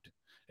don't.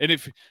 And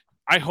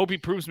I hope he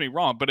proves me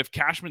wrong, but if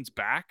Cashman's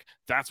back,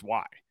 that's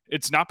why.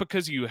 It's not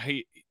because you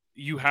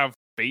have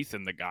faith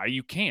in the guy.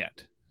 You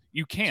can't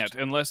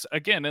unless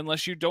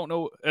you don't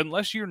know,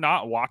 unless you're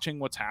not watching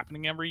what's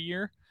happening every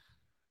year.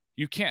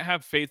 You can't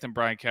have faith in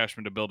Brian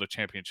Cashman to build a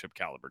championship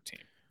caliber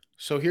team.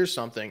 So here's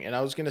something, and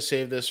I was going to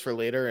save this for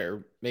later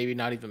or maybe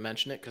not even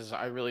mention it because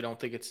I really don't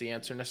think it's the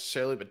answer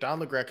necessarily, but Don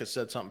LaGreca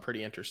said something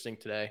pretty interesting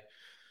today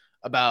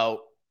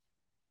about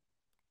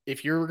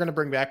if you're going to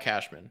bring back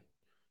Cashman,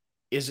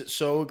 is it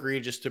so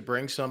egregious to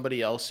bring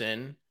somebody else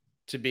in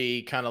to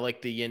be kind of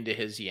like the yin to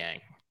his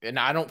yang? And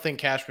I don't think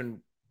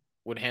Cashman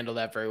would handle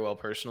that very well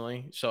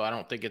personally, so I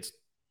don't think it's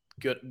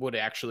good, would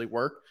actually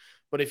work.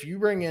 But if you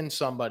bring in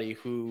somebody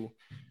who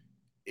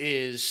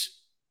is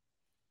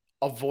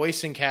a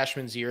voice in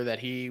Cashman's ear that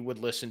he would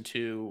listen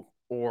to,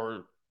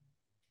 or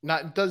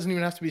not, doesn't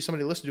even have to be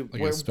somebody to listen to.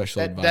 Like a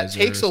special advisor. That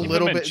takes a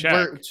little bit.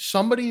 Where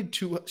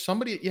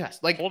somebody, yes,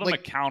 like hold him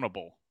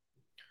accountable.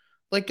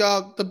 Like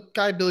the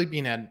guy Billy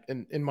Bean had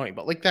in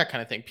Moneyball, like that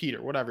kind of thing.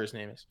 Peter, whatever his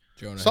name is,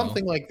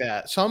 something like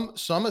that. Some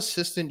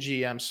assistant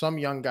GM, some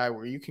young guy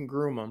where you can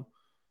groom him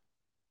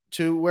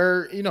to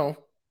where, you know,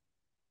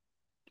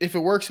 if it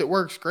works, it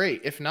works.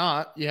 Great. If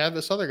not, you have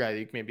this other guy that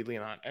you can maybe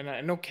lean on. And I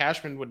know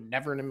Cashman would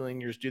never in a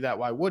million years do that.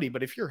 Why would he?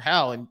 But if you're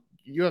Hal and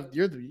you have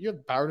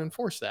the power to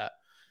enforce that,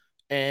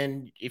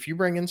 and if you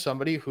bring in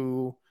somebody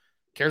who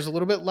cares a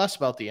little bit less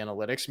about the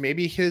analytics,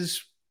 maybe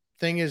his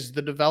thing is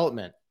the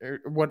development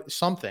or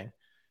something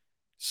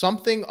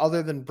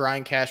other than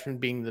Brian Cashman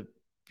being the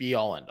be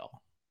all end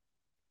all.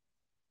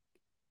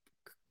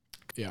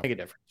 Yeah, make a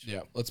difference.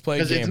 Yeah, let's play a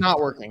game. Because it's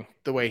not working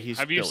the way he's.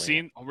 Have you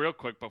seen, real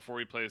quick before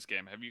we play this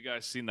game, have you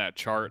guys seen that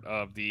chart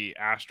of the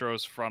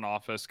Astros front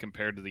office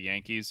compared to the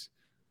Yankees?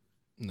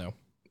 No.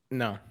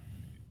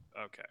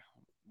 Okay.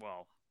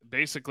 Well,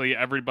 basically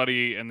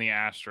everybody in the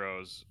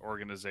Astros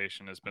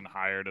organization has been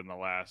hired in the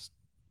last.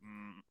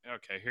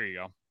 Okay, here you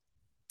go.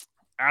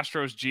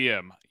 Astros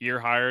GM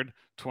year hired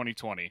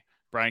 2020.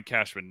 Brian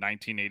Cashman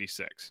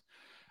 1986.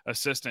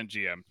 Assistant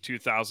GM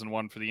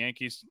 2001 for the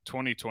Yankees,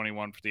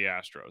 2021 for the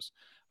Astros.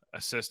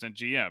 Assistant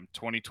GM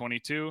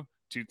 2022,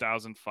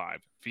 2005.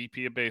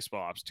 VP of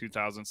Baseball Ops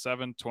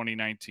 2007,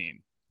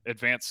 2019.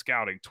 Advanced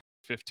Scouting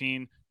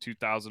 2015,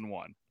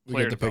 2001. We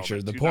get the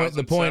picture. The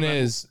point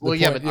is,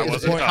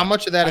 how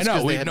much of that is?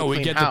 I know.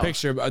 We get the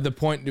picture. The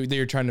point that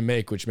you're trying to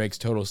make, which makes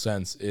total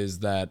sense, is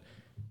that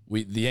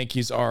the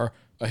Yankees are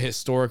a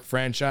historic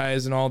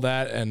franchise and all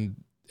that, and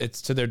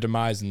it's to their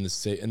demise in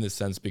this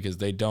sense because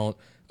they don't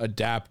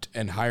adapt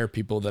and hire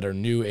people that are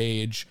new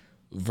age.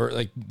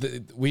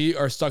 We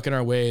are stuck in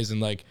our ways,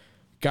 and like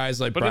guys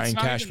like Brian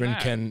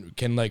Cashman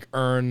can like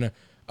earn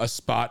a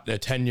spot, a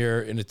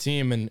tenure in a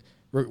team, and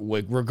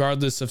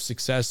regardless of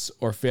success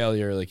or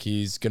failure, like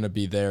he's gonna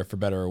be there for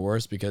better or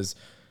worse because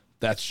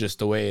that's just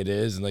the way it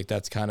is, and like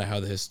that's kind of how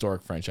the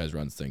historic franchise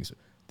runs things.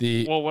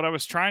 What I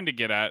was trying to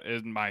get at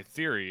in my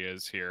theory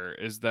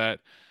is that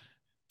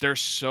they're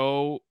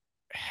so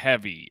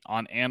heavy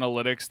on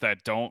analytics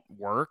that don't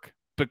work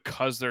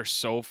because they're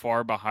so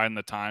far behind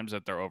the times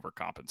that they're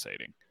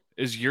overcompensating.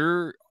 Is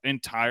your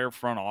entire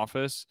front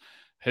office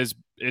is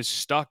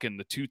stuck in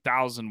the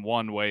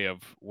 2001 way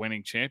of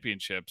winning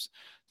championships.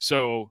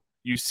 So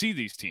you see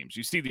these teams,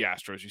 you see the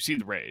Astros, you see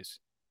the Rays,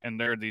 and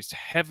they're these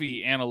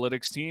heavy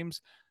analytics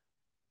teams,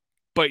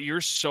 but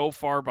you're so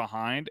far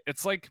behind.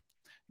 It's like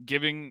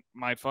giving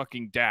my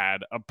fucking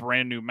dad a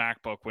brand new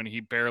MacBook when he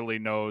barely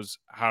knows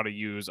how to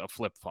use a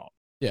flip phone.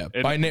 Yeah,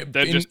 by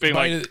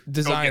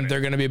design,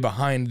 they're going to be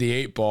behind the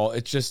 8 ball.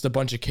 It's just a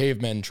bunch of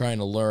cavemen trying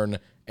to learn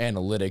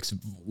analytics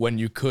when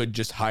you could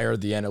just hire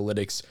the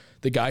analytics,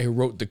 the guy who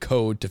wrote the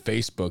code to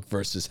Facebook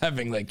versus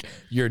having like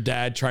your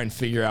dad try and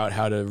figure out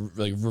how to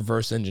like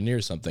reverse engineer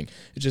something.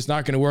 It's just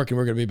not going to work, and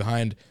we're going to be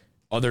behind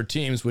other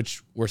teams,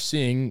 which we're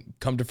seeing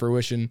come to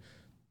fruition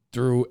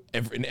through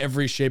in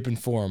every shape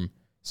and form.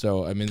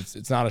 So I mean,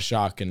 it's not a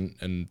shock,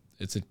 and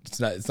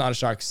it's not a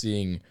shock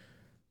seeing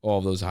all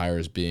of those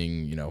hires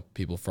being,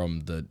 people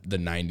from the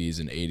 90s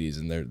and 80s,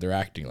 and they're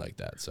acting like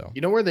that. So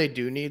You know where they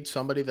do need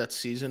somebody that's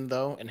seasoned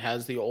though and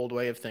has the old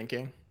way of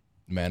thinking?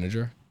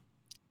 manager.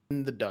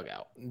 In the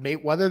dugout.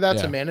 Whether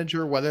that's Yeah. a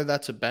manager, whether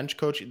that's a bench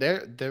coach,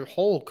 their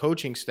whole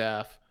coaching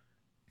staff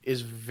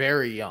is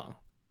very young.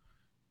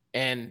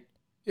 And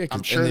Yeah,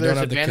 I'm sure they don't there's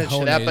have the advantage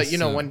to that. But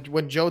cojones,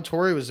 when Joe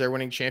Torre was there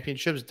winning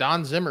championships,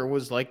 Don Zimmer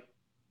was like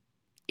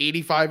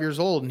 85 years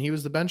old and he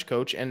was the bench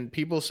coach. And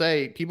people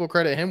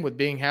credit him with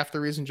being half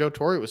the reason Joe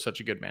Torre was such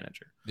a good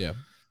manager. yeah,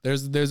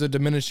 there's a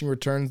diminishing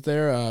returns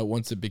there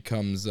once it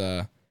becomes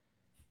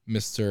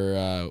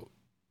Mr.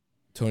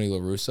 Tony La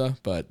Russa,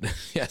 but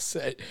yes,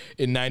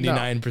 in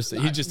 99%,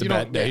 he's just a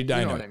bad.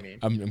 I know what I mean.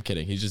 I'm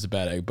kidding. He's just a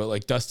bad egg. But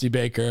like Dusty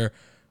Baker,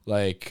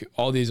 like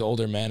all these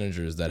older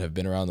managers that have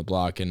been around the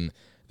block and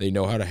they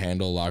know how to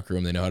handle a locker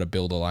room, they know how to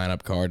build a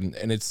lineup card,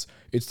 and it's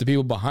the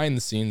people behind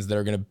the scenes that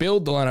are going to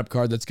build the lineup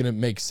card that's going to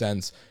make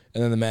sense,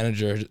 and then the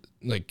manager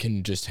like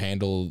can just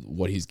handle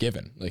what he's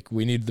given. Like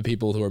we need the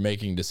people who are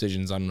making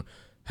decisions on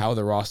how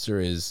the roster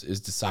is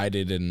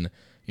decided and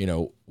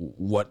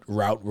what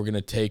route we're going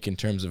to take in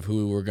terms of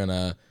who we're going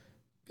to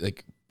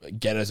like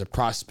get as a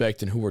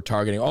prospect and who we're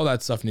targeting. All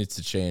that stuff needs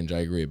to change. I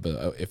agree.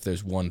 But if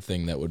there's one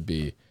thing that would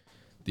be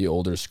the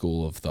older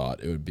school of thought,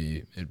 it'd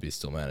be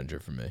still manager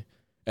for me.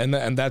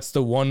 And that's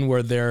the one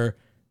where they're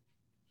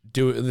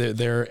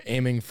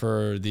aiming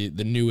for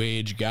the new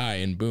age guy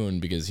in Boone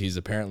because he's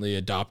apparently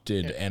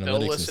adopted analytics. They'll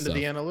listen and stuff. to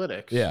the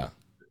analytics. Yeah.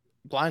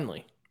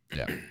 Blindly.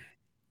 Yeah.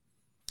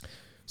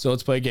 So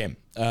let's play a game.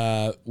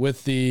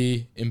 With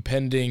the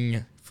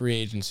impending free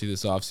agency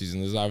this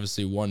offseason, there's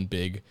obviously one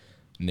big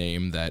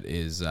name that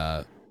is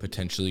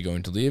potentially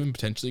going to leave and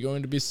potentially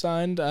going to be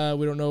signed.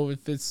 We don't know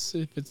if it's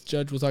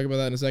Judge. We'll talk about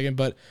that in a second.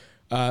 But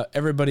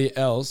everybody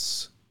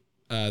else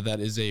that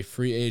is a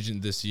free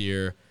agent this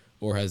year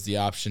or has the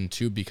option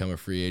to become a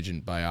free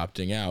agent by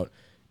opting out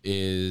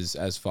is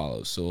as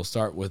follows. So we'll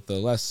start with the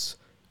less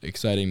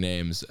exciting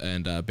names,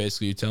 and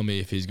basically you tell me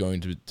if he's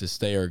going to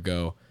stay or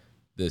go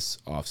this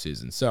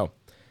offseason. So,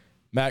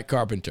 Matt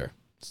Carpenter,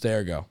 stay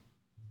or go?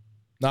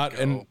 Not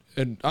go.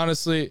 And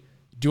honestly,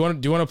 do you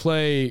want to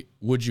play?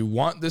 Would you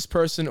want this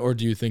person, or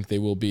do you think they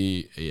will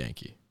be a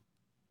Yankee?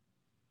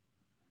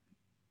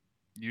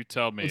 You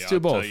tell me. Let's do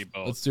both. Tell you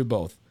both. Let's do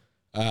both.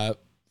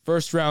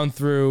 First round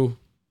through.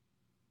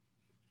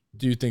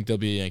 Do you think they'll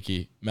be a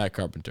Yankee? Matt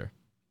Carpenter.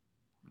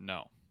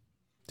 No.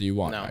 Do you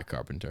want No. Matt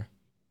Carpenter?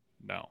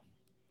 No.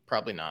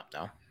 Probably not.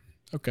 No.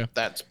 Okay.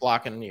 That's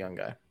blocking the young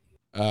guy.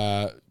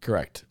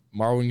 Correct.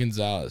 Marwin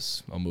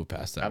Gonzalez. I'll move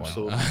past that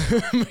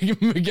Absolutely.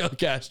 one. Miguel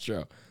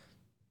Castro.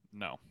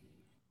 No.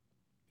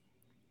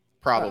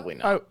 Probably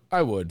not.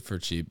 I would for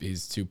cheap.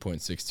 He's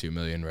 $2.62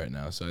 million right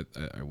now, so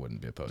I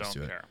wouldn't be opposed Don't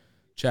to care. it.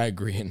 Chad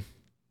Green.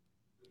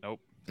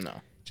 Nope.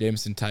 No.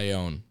 Jameson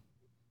Tyone.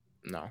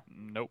 No.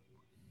 Nope.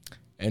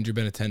 Andrew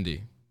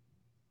Benintendi.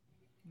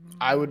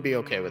 I would be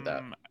okay with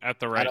that. At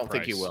the right I don't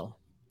price. think you will.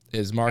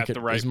 His market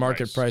right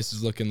price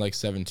is looking like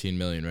 $17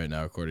 million right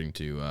now, according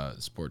to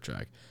Sport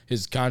Track.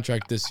 His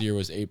contract this year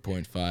was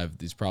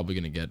 8.5. He's probably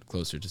going to get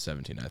closer to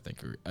 17. I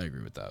think. I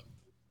agree with that.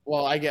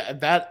 Well, I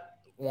get that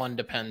one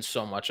depends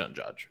so much on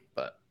Judge,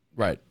 but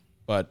Right,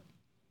 but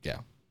yeah,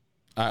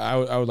 I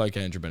would like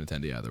Andrew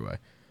Benintendi either way.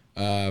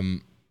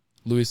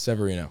 Luis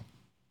Severino.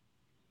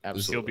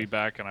 absolutely. He'll be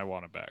back, and I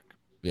want him back.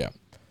 Yeah.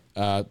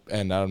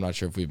 And I'm not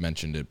sure if we've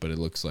mentioned it, but it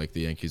looks like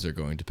the Yankees are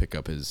going to pick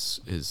up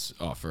his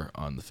offer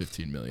on the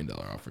 $15 million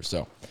offer.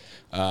 So,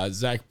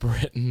 Zach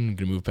Britton, going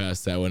to move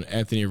past that one.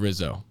 Anthony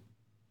Rizzo.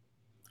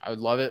 I would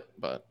love it,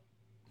 but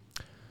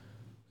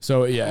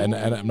So, yeah, and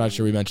I'm not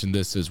sure we mentioned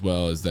this as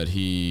well, is that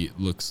he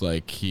looks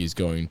like he's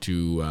going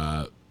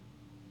to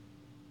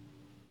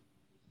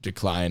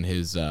decline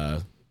his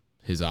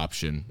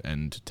option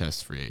and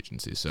test free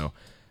agency. So,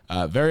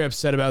 very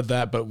upset about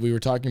that, but we were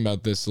talking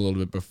about this a little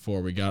bit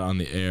before we got on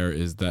the air,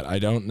 is that I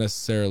don't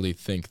necessarily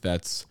think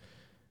that's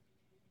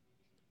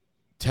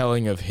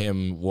telling of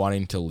him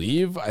wanting to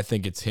leave. I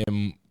think it's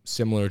him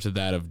similar to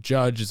that of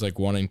Judge, is like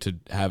wanting to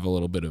have a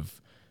little bit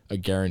of a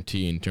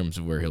guarantee in terms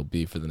of where he'll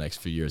be for the next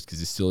few years, because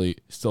he's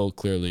still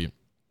clearly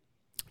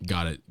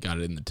got it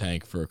in the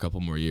tank for a couple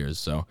more years.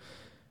 So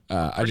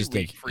I just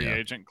think free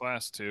agent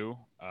class too.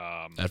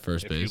 At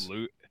first base.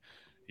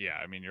 Yeah,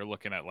 I mean, you're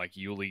looking at like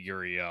Yuli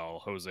Gurriel,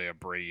 Jose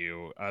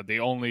Abreu. The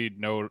only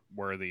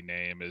noteworthy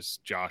name is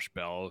Josh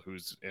Bell,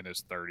 who's in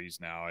his 30s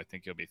now. I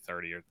think he'll be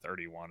 30 or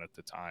 31 at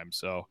the time.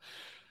 So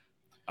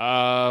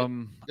I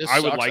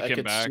would like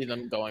him back. I could see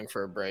them going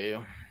for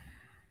Abreu.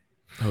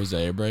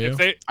 Jose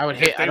Abreu. I would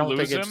hate. I don't think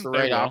lose it's him, the they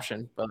right will.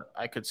 option, but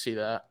I could see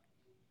that.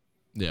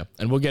 Yeah,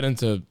 and we'll get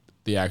into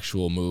the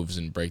actual moves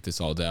and break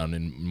this all down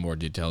in more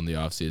detail in the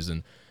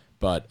offseason.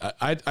 But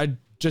I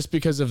just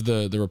because of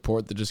the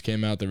report that just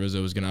came out that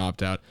Rizzo was going to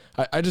opt out,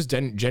 I just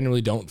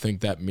genuinely don't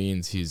think that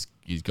means he's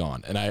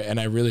gone. And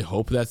I really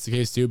hope that's the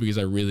case too, because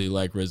I really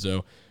like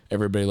Rizzo.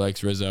 Everybody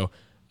likes Rizzo.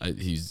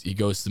 He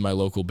goes to my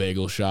local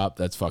bagel shop.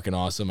 That's fucking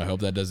awesome. I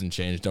hope that doesn't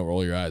change. Don't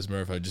roll your eyes,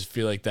 Murph. I just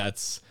feel like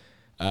that's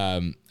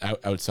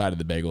outside of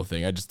the bagel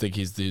thing. I just think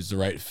he's the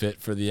right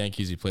fit for the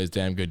Yankees. He plays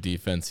damn good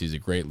defense. He's a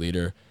great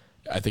leader.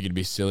 I think it'd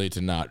be silly to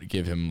not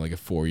give him like a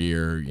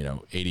 4-year,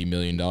 $80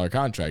 million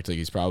contract like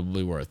he's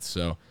probably worth.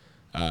 So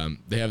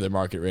they have their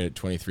market rate at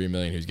 $23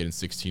 million. He's getting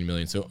 $16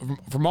 million. So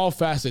from all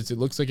facets, it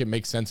looks like it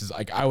makes sense. It's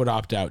like I would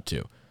opt out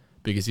too,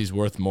 because he's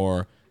worth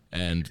more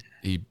and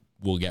he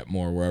will get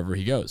more wherever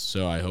he goes.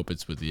 So I hope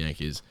it's with the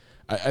Yankees.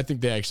 I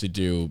think they actually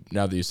do.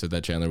 Now that you said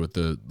that, Chandler, with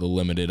the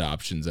limited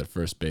options at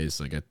first base,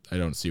 like I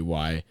don't see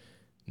why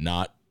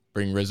not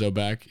bring Rizzo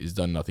back. He's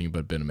done nothing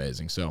but been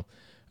amazing. So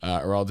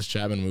Aroldis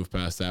Chapman, move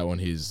past that one.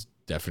 He's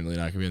definitely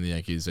not going to be in the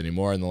Yankees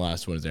anymore. And the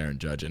last one is Aaron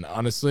Judge. And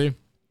honestly,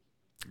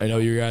 I know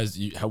you guys,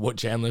 what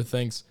Chandler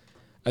thinks.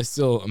 I'm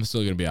still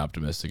going to be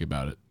optimistic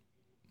about it.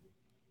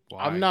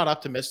 Why? I'm not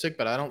optimistic,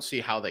 but I don't see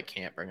how they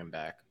can't bring him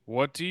back.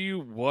 Let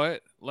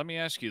me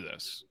ask you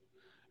this.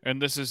 And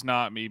this is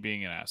not me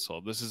being an asshole.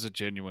 This is a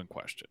genuine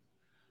question.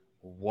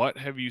 What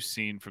have you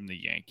seen from the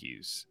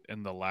Yankees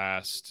in the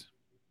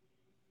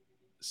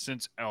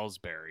since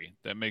Ellsbury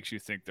that makes you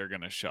think they're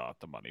going to shell out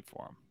the money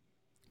for him?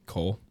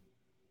 Cole?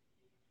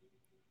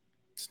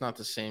 It's not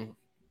the same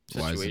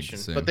Why is it the situation,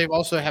 same? but they've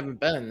also haven't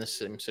been in the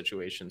same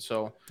situation.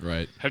 So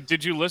Right.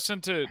 Did you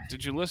listen to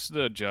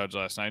Judge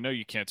last night? I know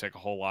you can't take a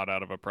whole lot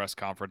out of a press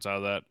conference out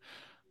of that,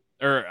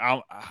 or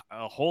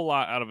a whole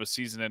lot out of a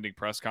season-ending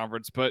press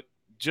conference, but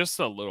just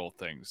the little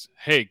things.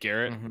 Hey,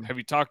 Garrett, have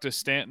you talked to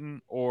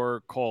Stanton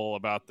or Cole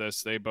about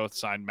this? They both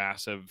signed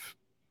massive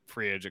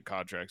free agent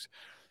contracts.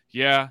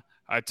 Yeah,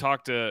 I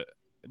talked to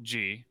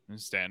G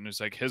and Stanton, who's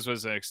like, his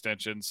was an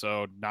extension,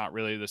 so not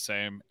really the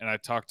same. And I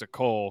talked to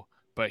Cole,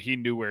 but he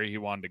knew where he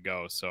wanted to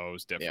go, so it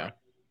was different.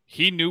 Yeah.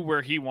 He knew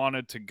where he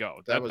wanted to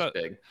go. that was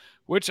big.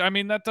 Which, I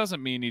mean, that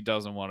doesn't mean he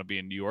doesn't want to be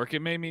in New York. It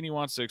may mean he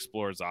wants to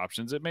explore his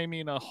options. It may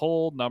mean a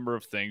whole number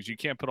of things. You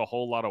can't put a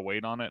whole lot of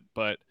weight on it,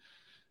 but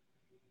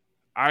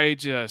I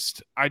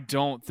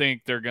don't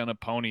think they're going to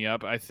pony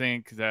up. I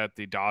think that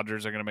the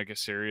Dodgers are going to make a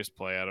serious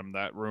play at him.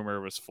 That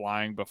rumor was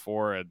flying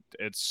before.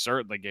 It's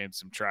certainly gained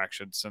some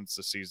traction since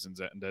the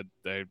season's ended.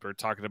 They were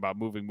talking about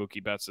moving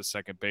Mookie Betts to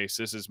second base.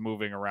 This is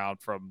moving around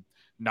from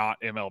not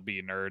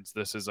MLB nerds.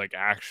 This is like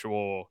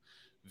actual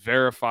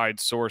verified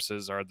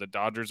sources are the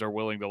Dodgers are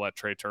willing to let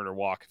Trey Turner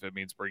walk if it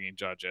means bringing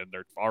Judge in.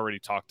 They've already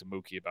talked to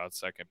Mookie about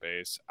second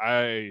base.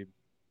 And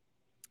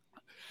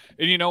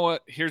you know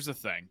what? Here's the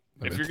thing.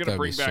 If you're going to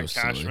bring back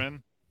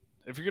Cashman,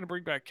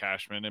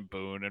 and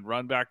Boone and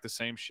run back the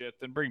same shit,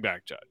 then bring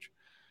back Judge.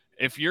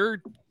 If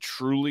you're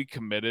truly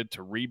committed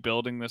to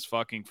rebuilding this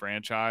fucking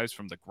franchise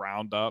from the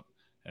ground up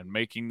and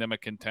making them a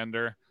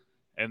contender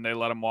and they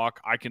let him walk,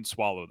 I can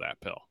swallow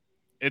that pill.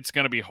 It's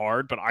going to be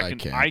hard, but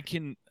I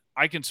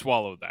can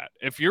swallow that.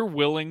 If you're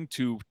willing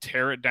to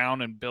tear it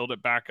down and build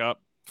it back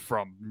up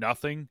from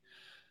nothing,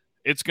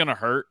 it's going to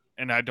hurt.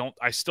 And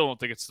I still don't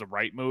think it's the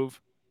right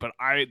move. But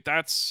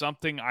that's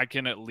something I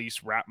can at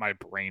least wrap my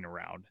brain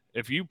around.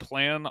 If you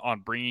plan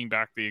on bringing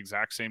back the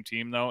exact same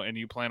team, though, and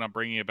you plan on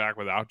bringing it back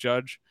without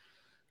Judge,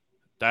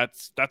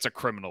 that's a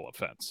criminal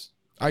offense.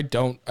 I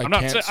can't swallow that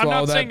pill. I'm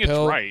not saying it's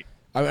right.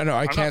 I know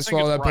I can't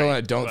swallow that pill, and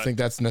I don't think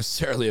that's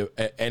necessarily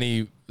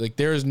any like.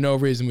 There is no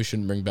reason we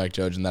shouldn't bring back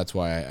Judge, and that's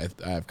why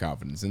I have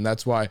confidence, and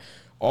that's why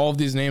all of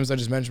these names I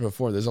just mentioned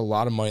before. There's a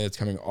lot of money that's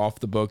coming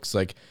off the books,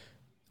 like.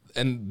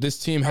 And this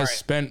team has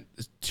spent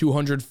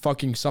 $200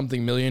 fucking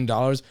something million.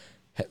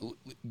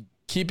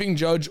 Keeping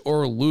Judge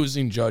or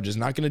losing Judge is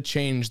not going to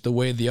change the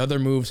way the other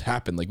moves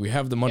happen. Like, we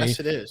have the money. Yes,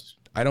 it is.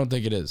 I don't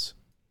think it is.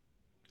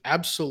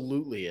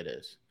 Absolutely, it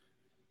is.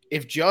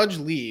 If Judge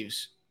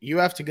leaves, you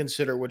have to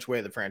consider which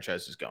way the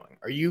franchise is going.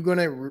 Are you going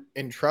to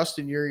entrust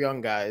in your young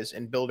guys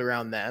and build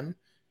around them?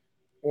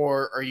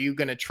 Or are you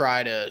going to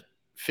try to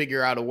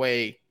figure out a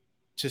way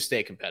to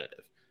stay competitive?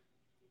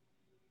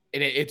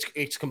 And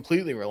it's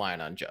completely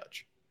reliant on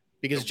Judge,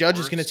 because Judge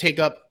is going to take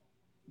up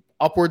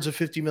upwards of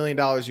 $50 million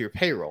of your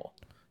payroll.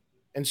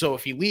 And so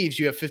if he leaves,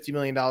 you have $50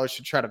 million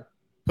to try to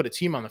put a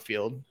team on the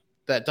field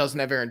that doesn't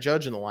have Aaron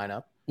Judge in the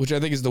lineup. Which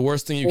I think is the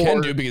worst thing you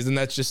can do, because then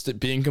that's just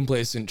being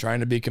complacent, trying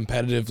to be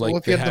competitive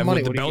like they have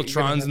with the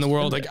Beltrons in the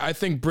world. Like, I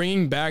think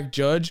bringing back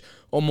Judge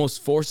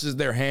almost forces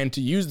their hand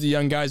to use the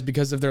young guys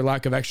because of their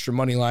lack of extra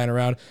money lying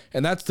around.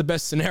 And that's the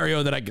best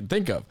scenario that I can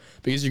think of,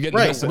 because you're getting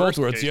the best of both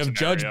worlds. You have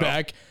Judge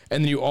back,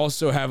 and then you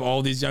also have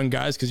all these young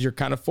guys because you're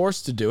kind of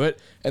forced to do it.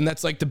 And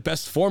that's like the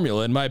best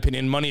formula, in my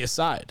opinion, money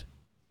aside.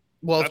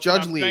 Well, if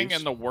Judge leaves,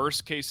 in the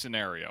worst case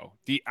scenario,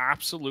 the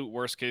absolute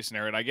worst case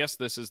scenario, and I guess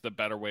this is the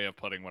better way of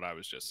putting what I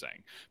was just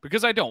saying,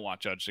 because I don't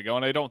want Judge to go,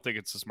 and I don't think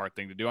it's a smart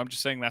thing to do. I'm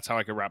just saying that's how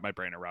I could wrap my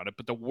brain around it.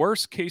 But the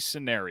worst case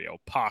scenario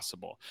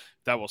possible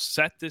that will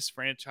set this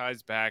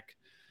franchise back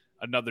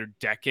another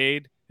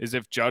decade is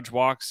if Judge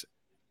walks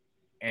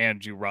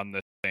and you run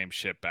the same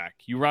shit back.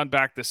 You run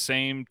back the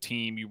same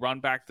team. You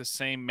run back the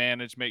same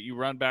management. You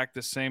run back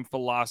the same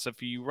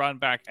philosophy. You run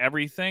back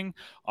everything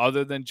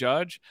other than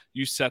Judge.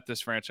 You set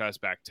this franchise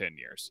back 10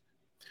 years.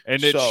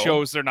 And it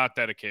shows they're not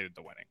dedicated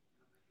to winning.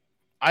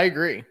 I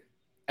agree.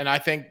 And I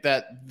think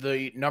that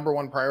the number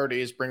one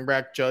priority is bring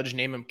back Judge,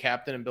 name him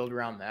captain, and build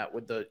around that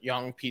with the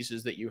young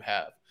pieces that you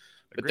have.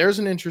 But Agreed. there's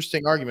an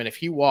interesting argument. If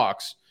he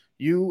walks,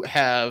 you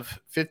have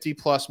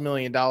 $50+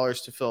 million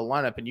to fill a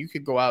lineup, and you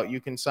could go out,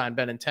 you can sign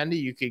Benintendi,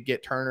 you could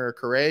get Turner or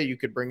Correa, you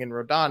could bring in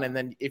Rodon, and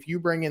then if you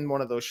bring in one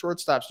of those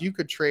shortstops, you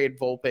could trade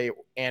Volpe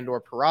and or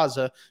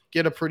Peraza,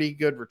 get a pretty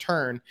good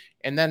return,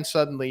 and then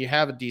suddenly you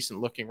have a decent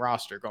looking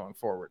roster going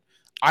forward.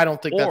 I don't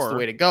think that's the Or-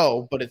 way to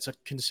go, but it's a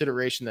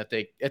consideration that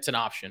it's an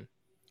option.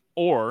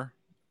 Or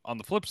on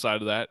the flip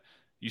side of that,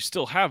 you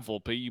still have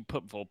Volpe. You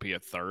put Volpe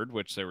at third,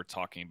 which they were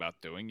talking about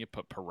doing. You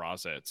put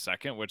Peraza at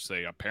second, which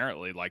they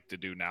apparently like to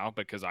do now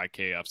because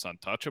IKF's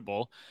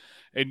untouchable.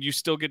 And you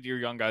still get your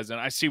young guys in.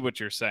 I see what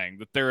you're saying,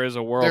 that there is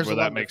a world There's where a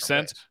lot that of makes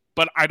different sense, ways.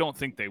 but I don't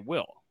think they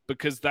will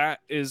because that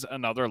is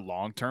another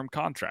long-term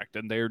contract.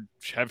 And they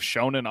have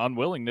shown an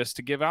unwillingness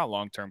to give out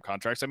long-term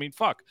contracts. I mean,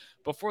 fuck,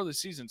 before the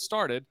season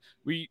started,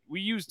 we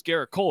used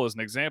Garrett Cole as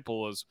an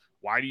example as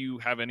why do you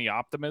have any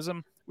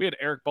optimism? We had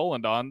Eric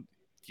Boland on.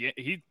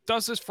 He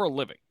does this for a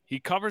living. He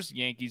covers the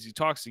Yankees. He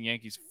talks to the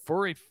Yankees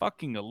for a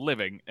fucking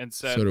living and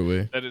said So do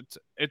we. that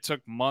it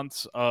took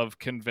months of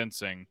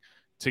convincing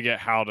to get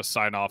Hal to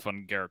sign off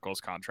on Garrett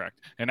Cole's contract.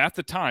 And at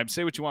the time,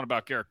 say what you want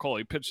about Garrett Cole,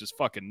 he pitched his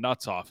fucking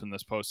nuts off in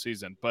this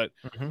postseason, but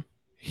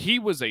he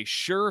was a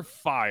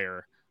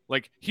surefire,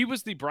 like he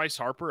was the Bryce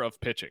Harper of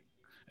pitching,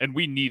 and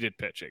we needed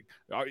pitching.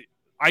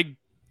 I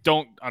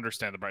don't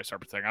understand the Bryce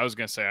Harper thing. I was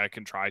going to say I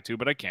can try to,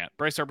 but I can't.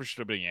 Bryce Harper should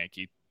have been a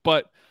Yankee,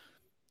 but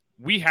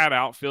we had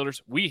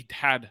outfielders. We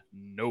had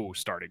no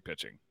starting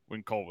pitching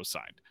when Cole was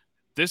signed.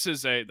 This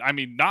is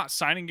not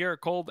signing Garrett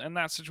Cole in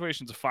that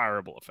situation is a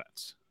fireable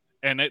offense.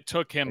 And it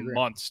took him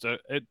months to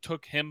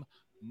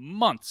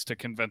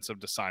convince him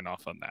to sign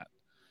off on that.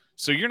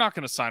 So you're not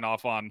going to sign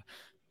off on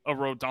a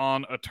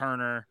Rodon, a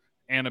Turner,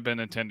 and a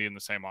Benintendi in the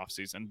same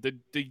offseason.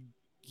 The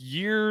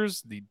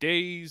years, the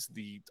days,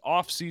 the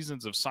off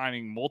seasons of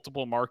signing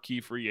multiple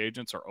marquee free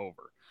agents are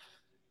over.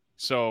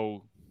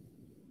 So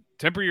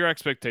temper your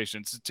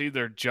expectations. It's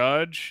either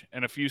Judge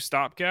and a few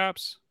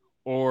stopgaps,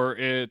 or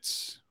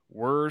it's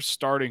we're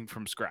starting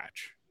from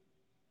scratch.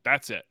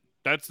 That's it.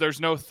 There's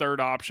no third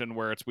option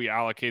where it's we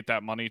allocate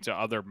that money to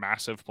other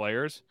massive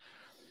players.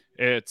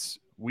 It's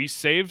we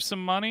save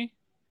some money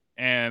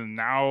and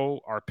now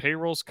our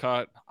payroll's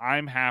cut.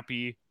 I'm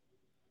happy.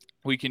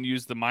 We can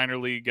use the minor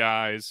league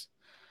guys,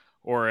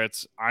 or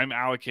it's I'm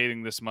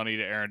allocating this money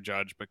to Aaron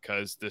Judge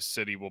because this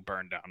city will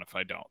burn down if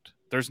I don't.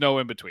 There's no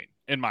in between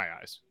in my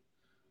eyes.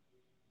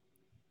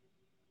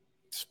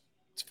 It's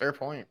a fair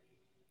point.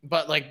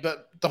 But like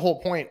the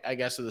whole point, I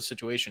guess, of the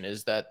situation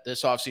is that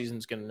this offseason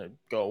is going to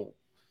go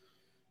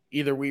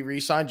either we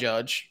re-sign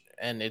Judge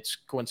and it's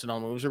coincidental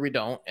moves, or we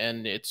don't,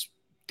 and it's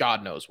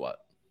God knows what.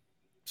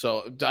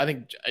 So I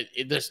think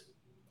this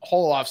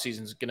whole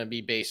offseason is going to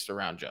be based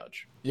around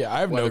Judge. Yeah,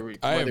 I have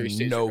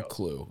no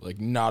clue. Like,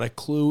 not a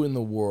clue in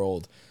the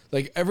world.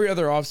 Like, every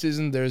other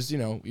offseason, there's,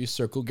 you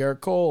circle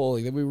Garrett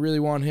Cole. Like, we really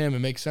want him. It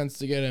makes sense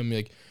to get him.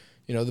 Like,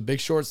 the big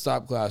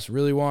shortstop class,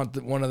 really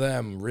want one of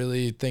them.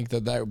 Really think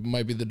that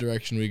might be the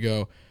direction we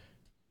go.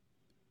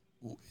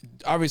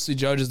 Obviously,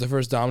 Judge is the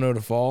first domino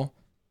to fall.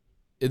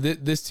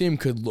 This team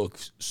could look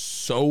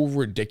so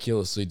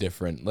ridiculously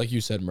different. Like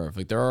you said, Murph,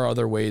 like there are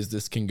other ways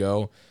this can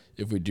go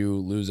if we do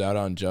lose out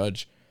on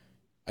Judge.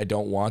 I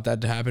don't want that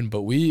to happen,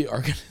 but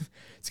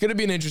it's going to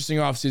be an interesting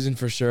offseason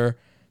for sure.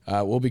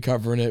 We'll be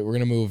covering it. We're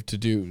going to move to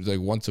do like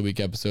once a week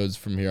episodes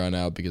from here on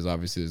out because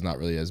obviously there's not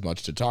really as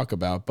much to talk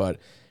about, but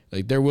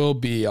like there will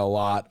be a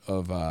lot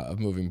of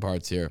moving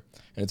parts here.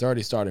 And it's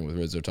already starting with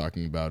Rizzo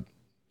talking about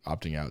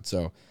opting out.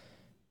 So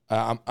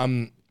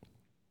I'm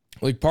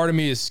like, part of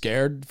me is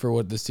scared for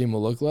what this team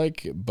will look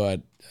like,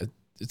 but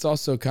it's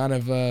also kind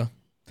of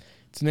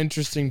it's an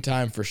interesting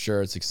time for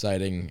sure. It's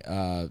exciting.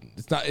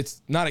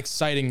 It's not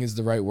exciting is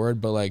the right word,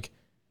 but like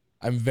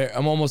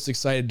I'm almost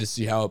excited to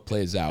see how it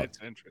plays out. It's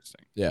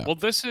interesting. Yeah. Well,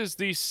 this is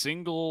the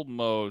single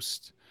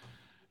most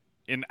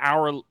in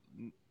our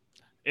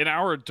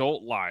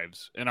adult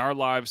lives, in our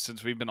lives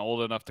since we've been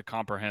old enough to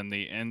comprehend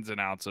the ins and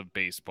outs of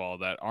baseball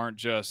that aren't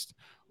just,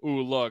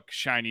 ooh, look,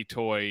 shiny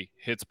toy,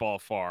 hits ball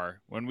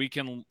far. When we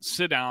can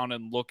sit down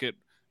and look at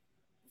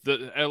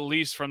at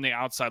least from the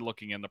outside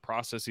looking in, the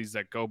processes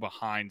that go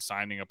behind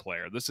signing a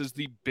player. This is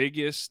the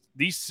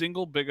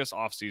single biggest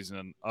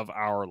offseason of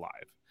our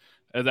life.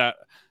 That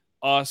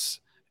us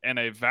and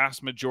a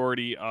vast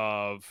majority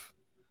of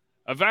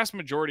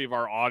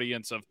our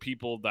audience of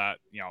people that,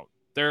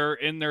 they're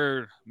in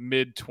their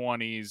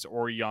mid-20s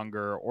or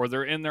younger, or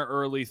they're in their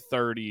early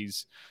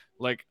 30s.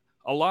 Like,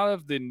 a lot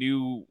of the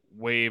new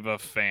wave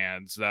of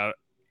fans that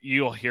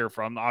you'll hear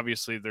from,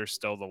 obviously there's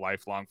still the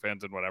lifelong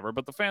fans and whatever,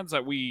 but the fans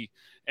that we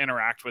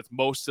interact with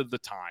most of the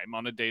time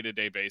on a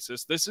day-to-day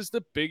basis, this is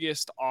the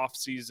biggest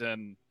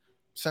offseason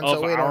since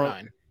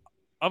 08-09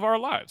 of our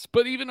lives.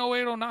 But even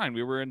 08-09,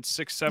 we were in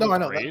 6th, 7th No, I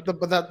know, grade.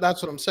 but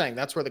that's what I'm saying.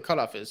 That's where the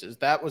cutoff is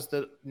that was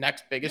the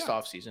next biggest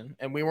offseason,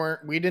 and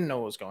we didn't know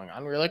what was going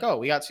on. We were like, oh,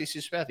 we got CC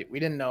Spathi. We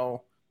didn't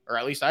know, or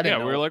at least I didn't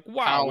know. We were like,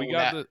 wow, we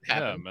got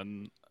him.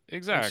 and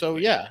Exactly. And so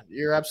yeah,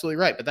 you're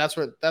absolutely right. But that's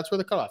where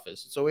the cutoff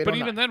is. So But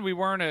even then, we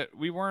weren't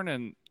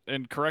in.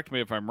 And correct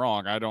me if I'm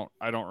wrong. I don't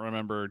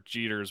remember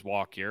Jeter's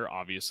walk here,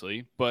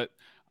 obviously, but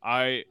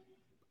I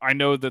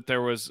know that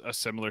there was a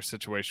similar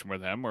situation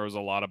with him where it was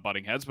a lot of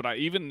butting heads. But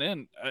even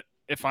then,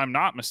 if I'm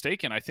not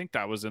mistaken, I think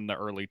that was in the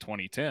early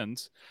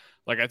 2010s.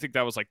 Like I think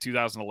that was like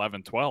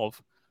 2011,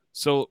 12.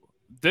 So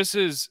this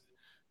is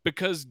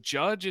because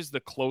Judge is the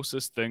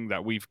closest thing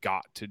that we've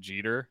got to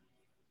Jeter,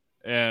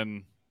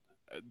 and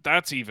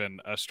that's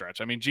even a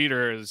stretch. I mean,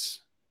 Jeter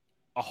is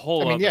a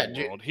whole other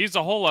world. He's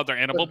a whole other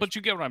animal, but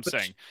you get what I'm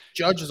saying.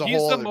 Judge is a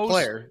whole other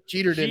player.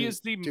 Jeter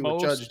didn't do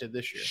what Judge did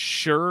this year.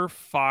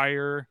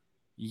 Surefire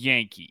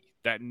Yankee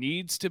that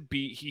needs to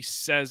be. He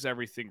says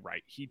everything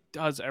right. He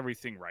does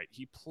everything right.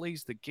 He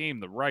plays the game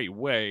the right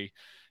way.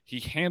 He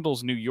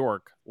handles New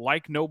York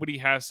like nobody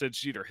has since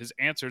Jeter. His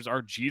answers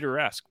are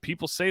Jeter-esque.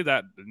 People say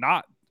that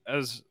not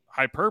as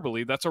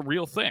hyperbole. That's a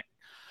real thing.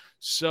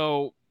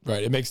 So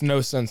right, it makes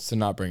no sense to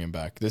not bring him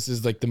back. This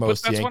is like the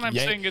most. That's Yankee, what I'm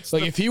saying. It's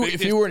like if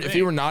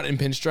he were not in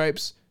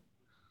pinstripes,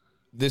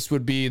 this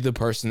would be the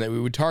person that we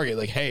would target.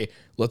 Like, hey,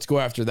 let's go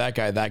after that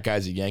guy. That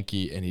guy's a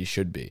Yankee, and he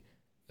should be.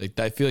 Like,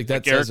 I feel like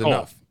that says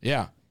enough.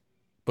 Yeah,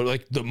 but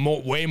like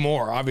way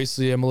more.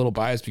 Obviously, I'm a little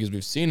biased because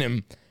we've seen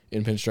him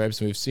in pinstripes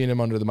and we've seen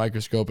him under the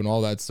microscope and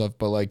all that stuff.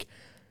 But like,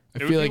 I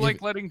feel like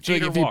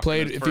if he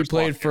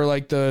played for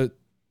like the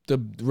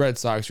Red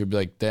Sox, would be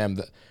like, damn,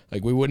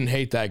 like we wouldn't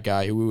hate that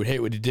guy. We would hate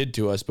what he did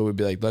to us, but we'd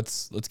be like,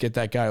 let's get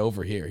that guy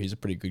over here. He's a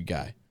pretty good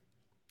guy.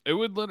 It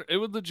would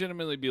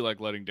legitimately be like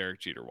letting Derek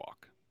Jeter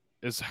walk,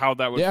 is how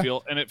that would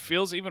feel, and it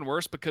feels even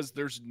worse because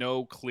there's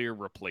no clear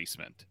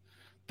replacement.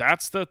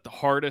 That's the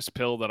hardest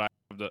pill that I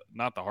have.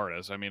 Not the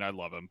hardest. I mean, I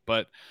love him,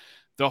 but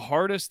the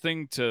hardest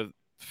thing to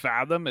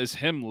fathom is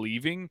him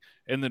leaving,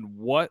 and then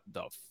what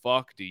the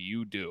fuck do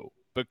you do?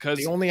 Because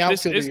the only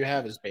outfielder you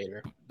have is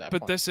Bader.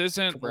 But this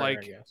isn't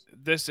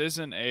this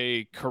isn't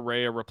a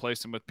Correa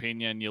replacement with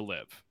Pena and you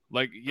live.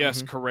 Like,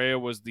 yes, Correa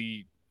was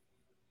the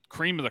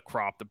cream of the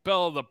crop, the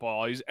belle of the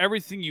ball. He's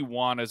everything you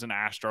want as an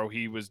Astro.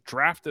 He was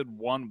drafted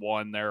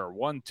 1-1 there or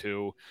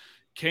 1-2,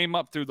 came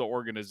up through the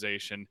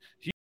organization.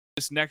 He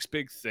this next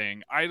big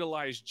thing,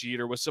 idolized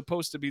Jeter, was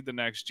supposed to be the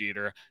next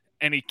Jeter,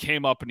 and he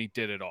came up and he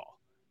did it all.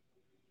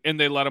 And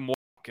they let him walk.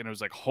 And it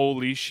was like,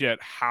 holy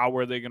shit, how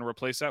are they going to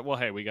replace that? Well,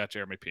 hey, we got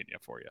Jeremy Pena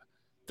for you.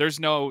 There's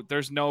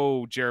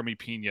no Jeremy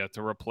Pena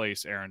to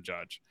replace Aaron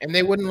Judge. And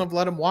they wouldn't have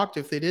let him walk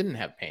if they didn't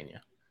have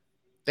Pena.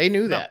 They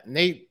knew that.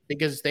 And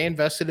because they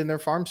invested in their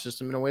farm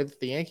system in a way that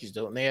the Yankees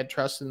don't, and they had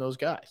trust in those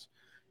guys.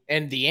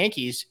 And the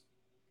Yankees,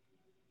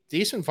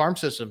 decent farm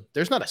system.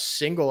 There's not a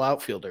single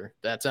outfielder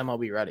that's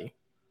MLB ready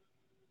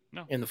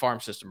in the farm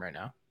system right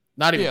now.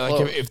 Not even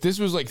close. Like if this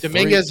was like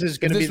Dominguez is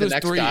going to be the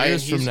next 3 guy.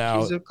 Years from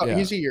now,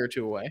 he's a year or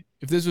two away.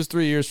 If this was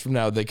 3 years from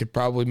now, they could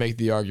probably make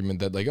the argument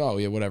that like, oh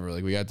yeah, whatever.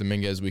 Like we got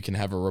Dominguez, we can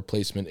have a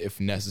replacement if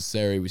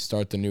necessary. We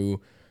start the new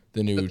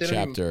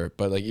chapter,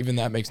 but like even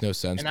that makes no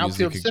sense. And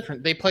outfield's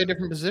different. They play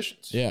different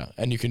positions. Yeah,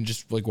 and you can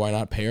just like why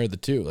not pair the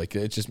two? Like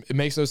it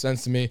makes no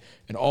sense to me.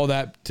 And all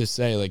that to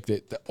say like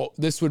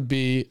this would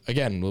be,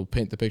 again, we'll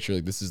paint the picture,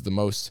 like this is the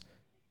most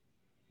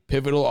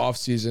pivotal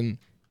offseason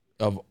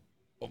of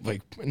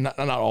like not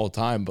all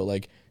time, but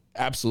like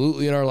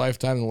absolutely in our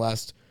lifetime in the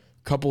last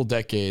couple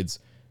decades.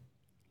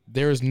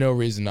 There is no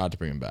reason not to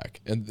bring him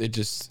back, and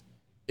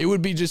it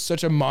would be just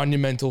such a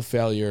monumental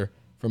failure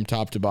from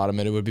top to bottom,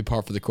 and it would be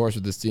par for the course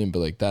with this team. But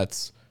like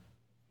that's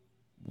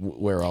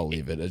where I'll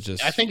leave it. It's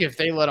just, I think if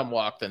they let him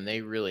walk, then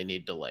they really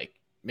need to like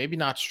maybe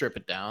not strip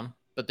it down,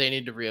 but they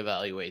need to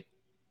reevaluate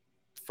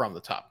from the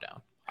top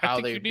down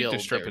how they need to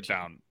strip it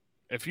down.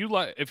 If you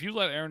let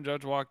Aaron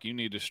Judge walk, you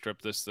need to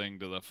strip this thing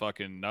to the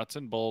fucking nuts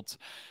and bolts,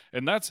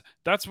 and that's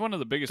one of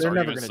the biggest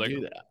arguments. They're never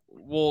going to do that.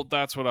 Well,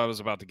 that's what I was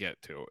about to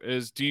get to.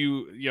 Is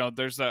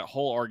there's that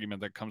whole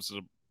argument that comes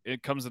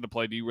into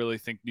play. Do you really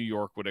think New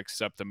York would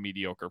accept a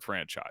mediocre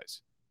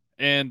franchise?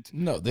 And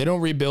no, they don't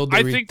rebuild.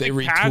 They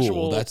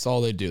retool. That's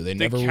all they do. They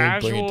never really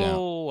bring it down.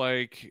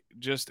 Like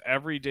just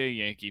everyday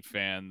Yankee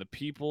fan, the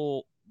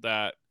people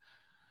that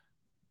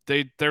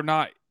they're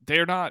not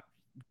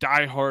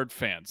diehard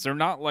fans. They're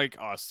not like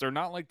us. They're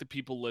not like the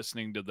people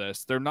listening to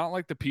this. They're not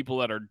like the people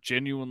that are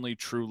genuinely,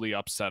 truly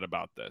upset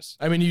about this.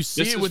 I mean, you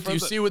see it with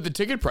the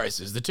ticket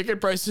prices. The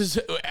ticket prices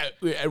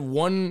at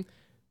one.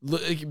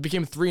 It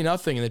became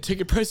 3-0, and the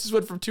ticket prices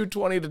went from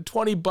 $2.20 to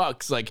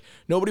 $20. Like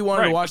nobody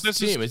wanted to watch the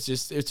team.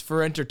 It's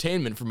for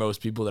entertainment for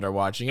most people that are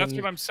watching. That's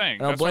what I'm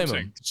saying. I don't blame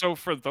them. So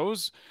for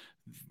those,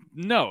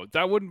 no,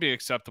 that wouldn't be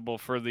acceptable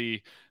for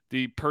the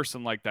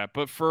person like that.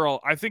 But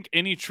I think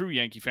any true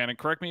Yankee fan, and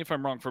correct me if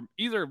I'm wrong, from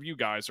either of you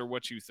guys or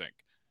what you think,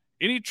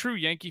 any true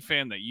Yankee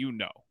fan that you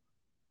know,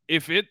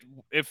 if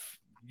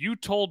you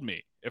told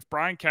me, if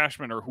Brian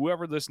Cashman or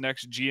whoever this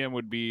next GM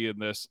would be in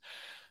this,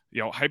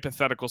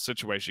 hypothetical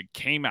situation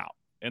came out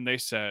and they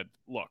said,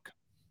 look,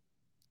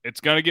 it's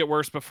going to get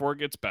worse before it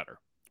gets better.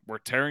 We're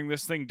tearing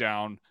this thing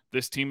down.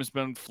 This team has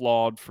been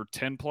flawed for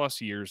 10 plus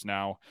years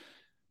now.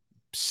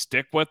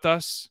 Stick with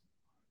us.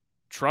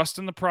 trust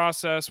in the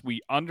process.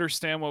 We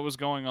understand what was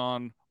going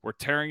on. We're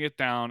tearing it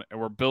down and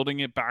we're building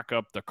it back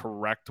up the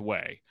correct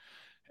way.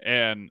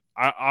 And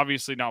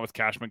obviously not with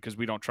Cashman because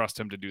we don't trust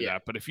him to do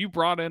that. But if you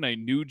brought in a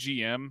new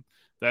GM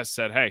that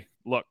said, hey,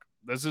 look,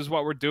 this is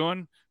what we're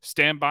doing.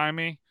 Stand by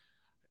me.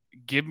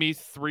 Give me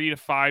 3 to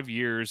 5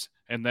 years,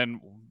 and then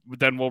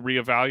we'll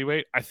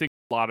reevaluate. I think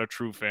a lot of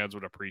true fans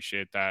would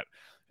appreciate that.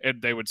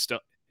 And they would still,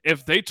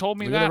 if they told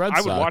me that,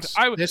 I would watch.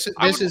 I would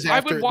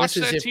watch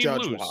that team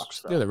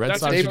lose. Yeah, the Red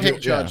Sox. They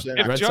pick Judge.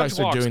 If Red Judge Sox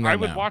are walks, doing that I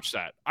would now. watch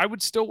that. I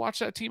would still watch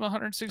that team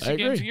 160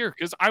 games a year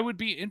because I would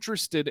be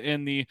interested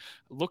in the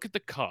look at the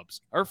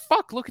Cubs or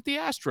look at the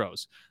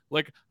Astros.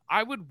 Like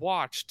I would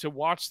watch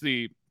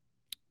the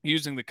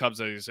using the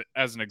Cubs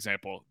as an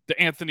example, the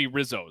Anthony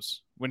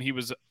Rizzos when he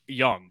was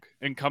young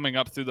and coming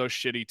up through those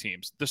shitty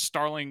teams, the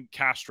Starling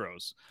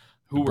Castros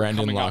who were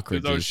coming up through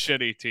those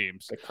shitty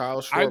teams. The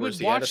Kyle Schwarbers, I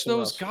would watch Addison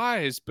those Russell.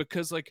 guys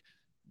because like,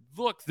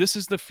 look, this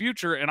is the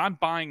future and I'm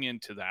buying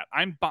into that.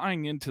 I'm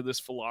buying into this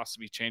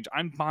philosophy change.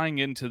 I'm buying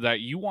into that.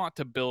 You want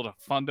to build a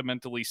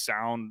fundamentally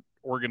sound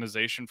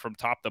organization from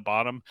top to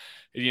bottom.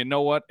 And you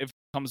know what? If it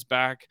comes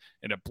back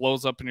and it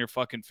blows up in your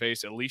fucking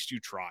face, at least you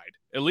tried.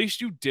 At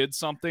least you did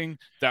something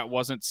that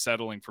wasn't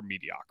settling for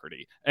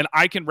mediocrity. And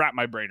I can wrap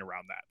my brain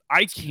around that.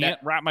 I can't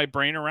wrap my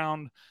brain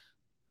around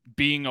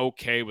being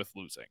okay with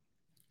losing.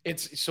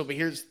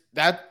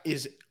 That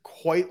is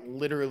quite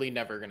literally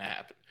never going to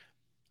happen.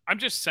 I'm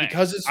just saying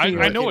because it's New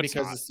York, I know and it's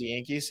because not. It's the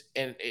Yankees,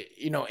 and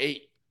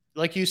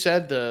like you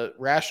said, the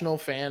rational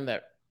fan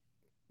that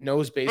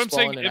knows baseball. I'm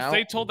saying, in and if out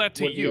they told that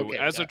to you okay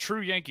as a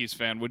true Yankees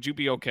fan, would you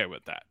be okay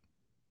with that?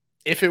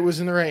 If it was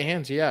in the right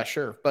hands, yeah,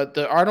 sure. But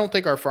I don't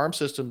think our farm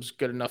system's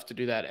good enough to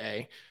do that.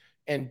 A,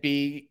 and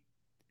B.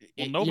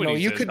 Well,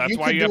 nobody. That's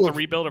why you have to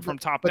rebuild it from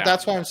top down. But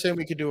that's why I'm saying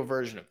we could do a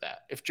version of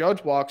that. If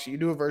Judge walks, you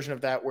do a version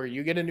of that where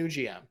you get a new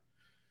GM,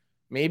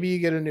 maybe you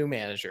get a new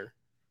manager,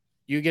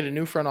 you get a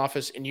new front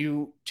office, and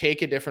you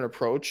take a different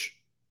approach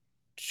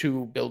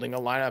to building a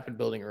lineup and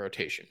building a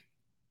rotation.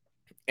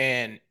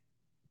 And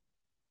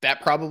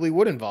that probably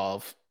would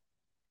involve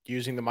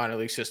using the minor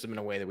league system in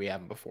a way that we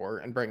haven't before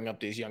and bringing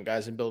up these young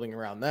guys and building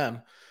around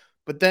them.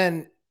 But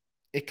then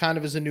it kind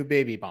of is a new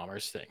baby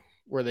Bombers thing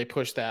where they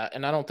push that.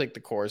 And I don't think the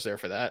core is there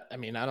for that. I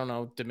mean, I don't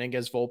know.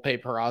 Dominguez,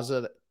 Volpe,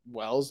 Peraza,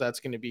 Wells, that's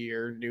going to be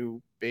your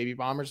new baby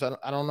Bombers.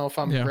 I don't know if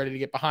I'm ready to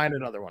get behind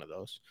another one of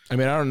those. I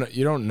mean, I don't know.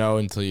 You don't know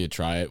until you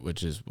try it,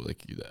 which is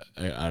like,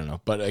 I don't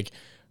know. But like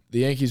the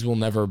Yankees will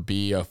never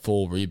be a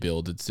full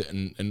rebuild.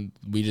 And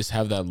we just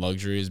have that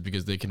luxury is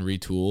because they can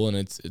retool. And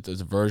it's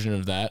a version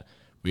of that.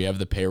 We have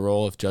the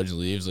payroll. If Judge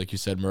leaves, like you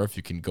said, Murph,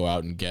 you can go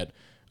out and get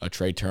a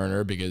Trey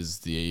Turner because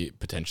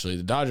potentially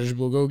the Dodgers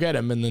will go get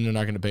him, and then they're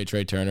not going to pay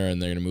Trey Turner,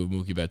 and they're going to move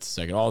Mookie Betts to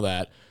second. All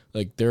that,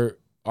 like there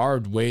are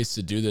ways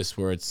to do this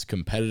where it's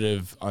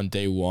competitive on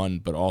day one,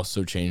 but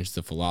also change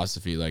the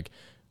philosophy. Like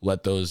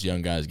let those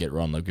young guys get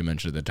run, like we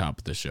mentioned at the top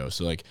of the show.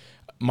 So like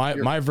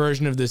my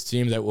version of this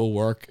team that will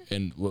work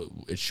and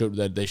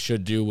they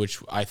should do,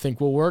 which I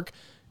think will work,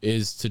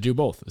 is to do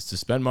both. Is to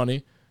spend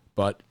money,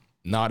 but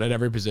not at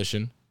every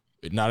position.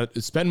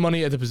 Spend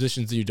money at the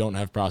positions that you don't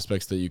have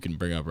prospects that you can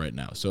bring up right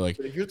now. So like,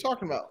 but if you're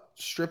talking about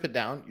strip it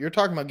down, you're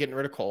talking about getting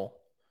rid of Cole.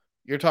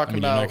 You're talking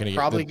about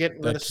probably getting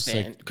rid of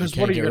Stan. Because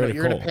what are you going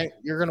to pay?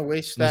 You're going to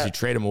waste that. Unless you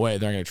trade him away,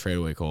 they're not going to trade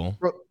away Cole.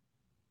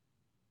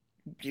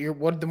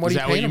 Is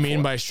that what you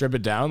mean by strip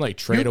it down? Like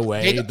trade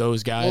away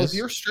those guys?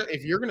 Well,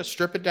 if you're going to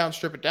strip it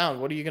down,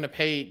 what are you going to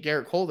pay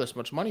Garrett Cole this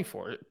much money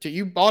for?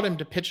 You bought him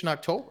to pitch in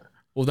October.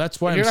 Well,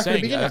 that's why I'm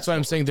saying. That's why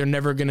I'm saying they're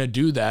never going to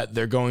do that.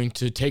 They're going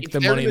to take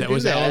the money that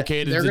was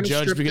allocated to the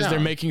Judge because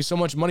they're making so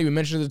much money. We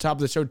mentioned at the top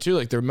of the show too,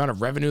 like the amount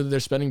of revenue that they're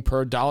spending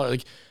per dollar.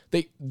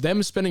 Like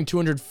them spending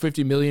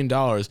 $250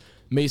 million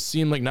may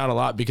seem like not a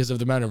lot because of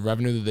the amount of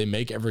revenue that they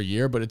make every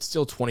year, but it's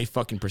still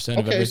 20%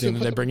 of everything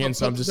that they bring in.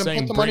 So I'm just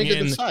saying, bring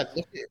in.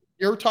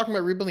 You're talking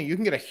about rebuilding. You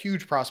can get a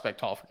huge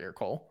prospect haul for Garrett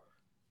Cole.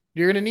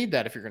 You're going to need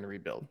that if you're going to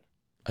rebuild.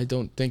 I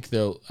don't think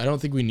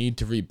we need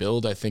to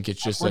rebuild. I think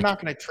it's just we're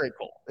not going to trade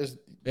Cole.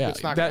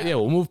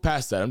 We'll move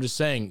past that. I'm just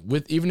saying,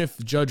 even if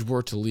Judge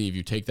were to leave,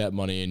 you take that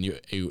money and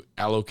you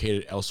allocate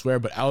it elsewhere,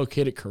 but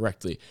allocate it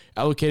correctly.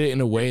 Allocate it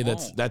in a way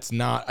that's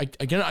not.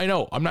 I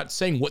know I'm not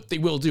saying what they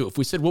will do. If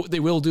we said what they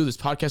will do, this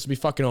podcast would be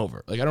fucking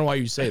over. Like I don't know why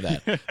you say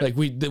that. Like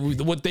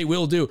what they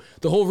will do.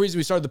 The whole reason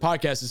we started the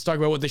podcast is to talk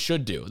about what they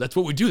should do. That's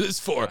what we do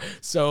this for.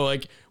 So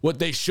like what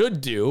they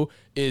should do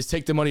is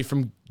take the money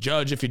from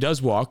Judge if he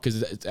does walk,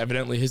 because it's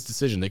evidently his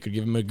decision. They could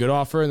give him a good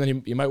offer and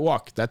then he might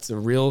walk. That's a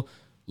real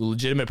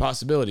legitimate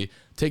possibility.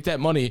 Take that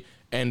money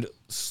and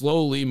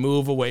slowly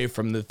move away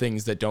from the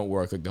things that don't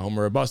work, like the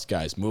homer or bust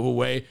guys.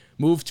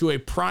 Move to a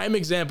prime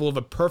example of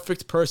a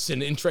perfect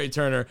person in Trey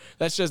Turner.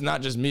 That's just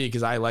not just me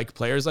because I like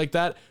players like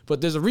that,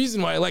 but there's a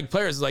reason why I like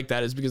players like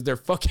that is because they're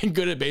fucking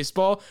good at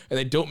baseball and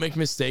they don't make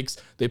mistakes.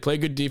 They play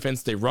good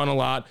defense. They run a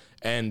lot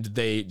and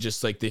they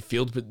just like they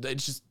field, but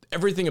it's just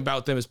everything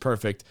about them is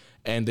perfect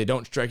and they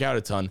don't strike out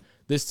a ton.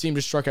 This team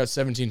just struck out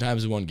 17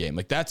 times in one game.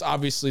 Like that's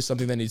obviously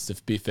something that needs to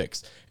be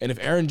fixed. And if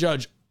Aaron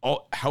Judge,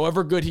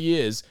 however good he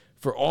is,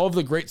 for all of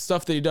the great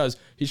stuff that he does.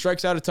 He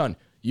strikes out a ton.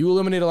 You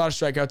eliminate a lot of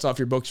strikeouts off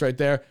your books right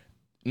there.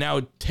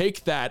 Now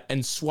take that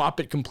and swap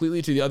it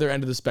completely to the other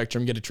end of the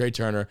spectrum, get a Trey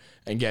Turner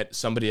and get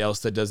somebody else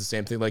that does the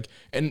same thing. Like,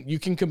 and you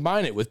can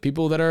combine it with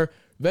people that are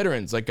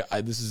veterans. Like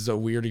this is a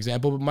weird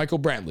example, but Michael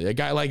Brantley, a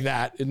guy like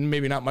that, and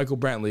maybe not Michael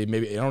Brantley,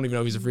 maybe I don't even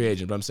know if he's a free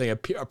agent, but I'm saying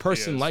a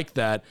person like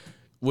that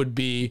would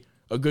be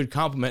a good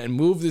compliment and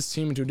move this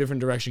team into a different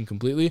direction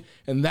completely.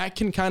 And that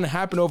can kind of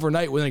happen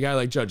overnight when a guy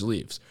like Judge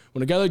leaves.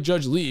 When a guy like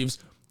Judge leaves,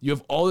 you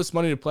have all this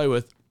money to play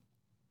with.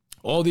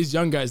 All these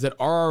young guys that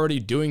are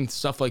already doing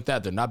stuff like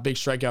that. They're not big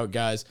strikeout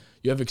guys.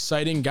 You have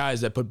exciting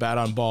guys that put bat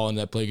on ball and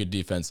that play good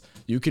defense.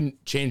 You can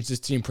change this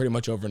team pretty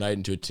much overnight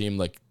into a team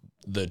like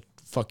the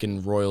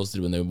fucking Royals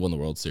did when they won the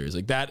World Series.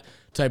 Like that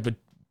type of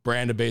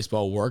brand of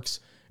baseball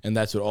works, and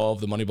that's what all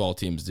of the Moneyball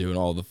teams do, and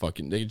all the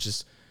fucking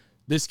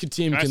this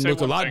team can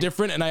look a lot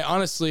different. And I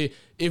honestly,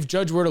 if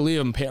Judge were to leave,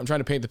 I'm trying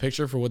to paint the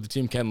picture for what the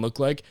team can look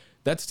like.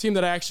 That's a team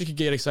that I actually could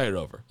get excited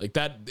over. Like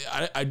that,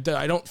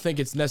 I don't think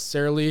it's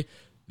necessarily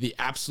the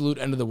absolute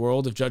end of the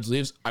world if Judge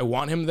leaves. I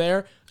want him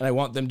there, and I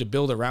want them to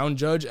build around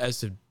Judge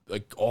as to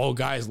like all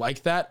guys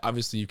like that.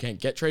 Obviously, you can't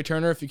get Trey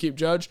Turner if you keep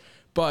Judge,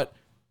 but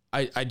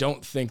I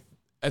think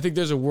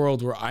there's a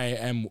world where I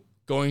am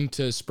going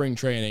to spring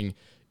training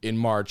in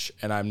March,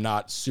 and I'm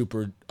not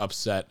super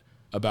upset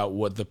about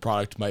what the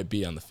product might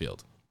be on the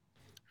field.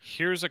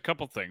 Here's a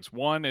couple things.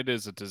 One, it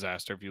is a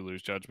disaster if you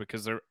lose Judge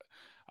because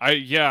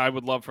I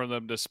would love for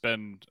them to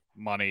spend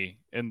money,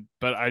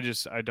 but I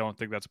don't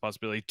think that's a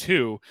possibility.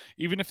 Two,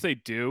 even if they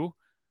do,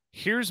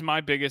 here's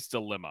my biggest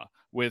dilemma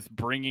with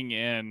bringing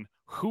in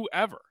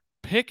whoever.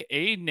 Pick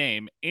a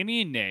name,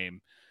 any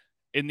name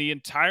in the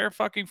entire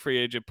fucking free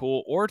agent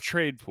pool or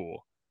trade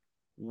pool.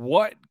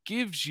 What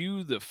gives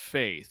you the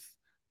faith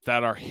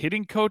that our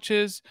hitting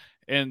coaches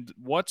and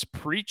what's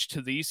preached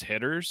to these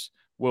hitters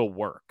will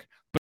work?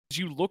 Because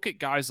you look at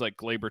guys like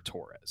Gleyber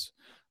Torres,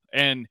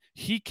 and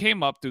he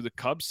came up through the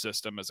Cubs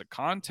system as a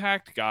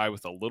contact guy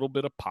with a little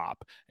bit of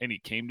pop, and he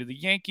came to the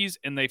Yankees,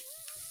 and they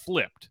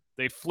flipped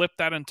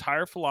that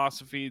entire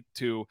philosophy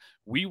to,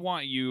 we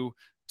want you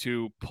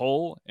to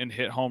pull and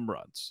hit home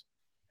runs.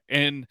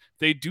 And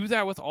they do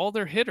that with all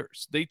their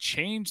hitters. They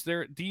change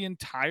the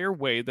entire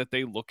way that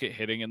they look at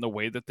hitting and the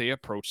way that they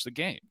approach the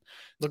game.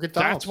 Look at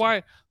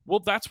Donaldson.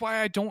 That's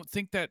why I don't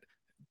think that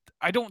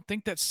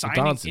signing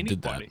Donaldson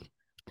anybody. did that.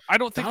 I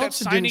don't think that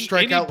Donaldson signing didn't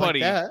strike out like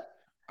anybody. that.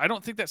 I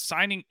don't think that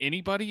signing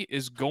anybody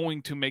is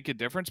going to make a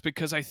difference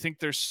because I think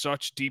there's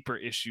such deeper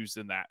issues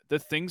than that. The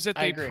things that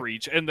they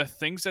preach and the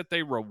things that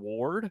they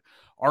reward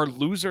are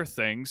loser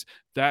things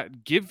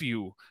that give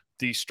you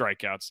these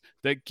strikeouts,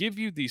 that give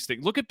you these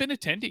things. Look at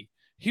Benintendi.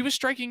 He was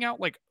striking out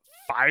like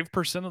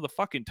 5% of the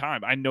fucking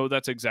time. I know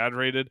that's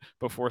exaggerated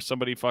before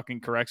somebody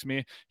fucking corrects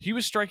me. He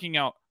was striking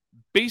out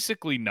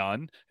basically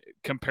none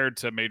compared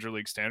to major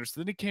league standards.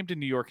 Then he came to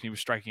New York and he was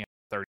striking out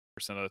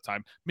 30% of the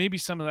time. Maybe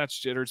some of that's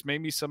jitters.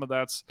 Maybe some of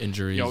that's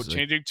injuries,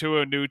 changing to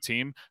a new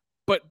team.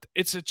 But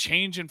it's a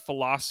change in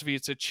philosophy.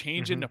 It's a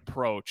change in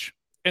approach.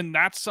 And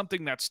that's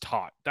something that's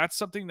taught. That's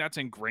something that's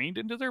ingrained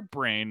into their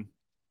brain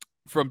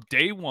from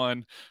day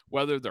one,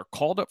 whether they're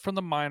called up from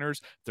the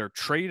minors, they're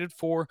traded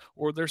for,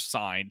 or they're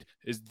signed.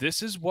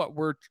 This is what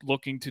we're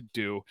looking to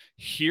do.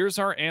 Here's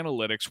our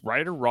analytics,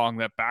 right or wrong,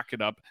 that back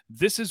it up.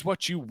 This is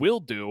what you will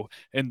do,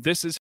 and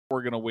this is how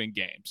we're going to win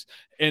games.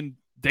 And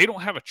they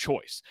don't have a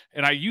choice.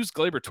 And I use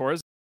Gleyber Torres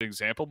as an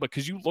example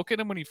because you look at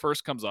him when he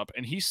first comes up,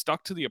 and he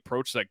stuck to the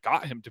approach that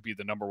got him to be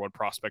the number one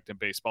prospect in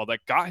baseball,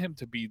 that got him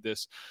to be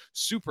this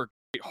super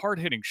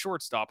hard-hitting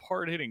shortstop,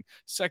 hard-hitting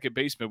second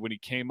baseman when he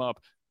came up.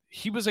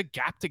 He was a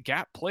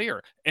gap-to-gap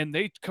player, and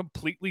they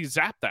completely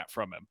zapped that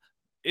from him.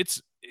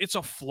 It's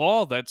a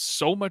flaw that's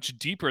so much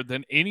deeper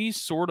than any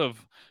sort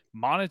of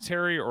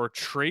monetary or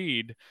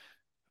trade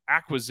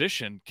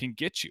acquisition can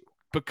get you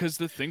because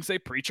the things they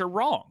preach are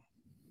wrong.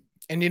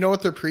 And you know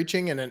what they're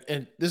preaching? And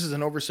this is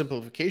an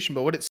oversimplification,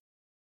 but what it's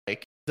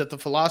like that the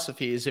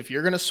philosophy is if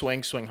you're going to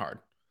swing hard.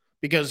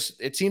 Because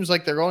it seems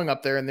like they're going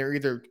up there and they're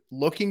either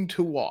looking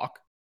to walk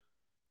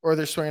or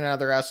they're swinging out of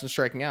their ass and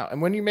striking out.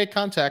 And when you make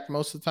contact,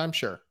 most of the time,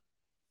 sure.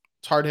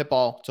 It's hard hit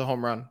ball, it's a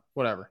home run,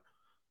 whatever.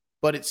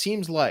 But it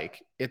seems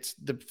like it's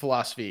the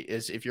philosophy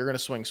is if you're going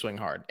to swing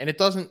hard. And it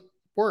doesn't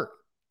work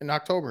in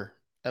October,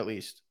 at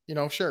least.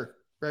 Sure,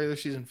 regular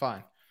season,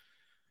 fine.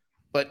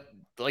 But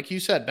like you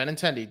said,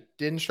 Benintendi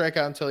didn't strike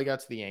out until he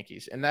got to the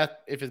Yankees. And that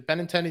if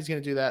Benintendi's going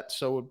to do that,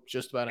 so would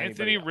just about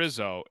anybody else.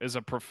 Rizzo is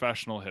a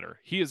professional hitter.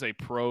 He is a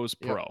pro's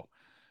pro. Yep.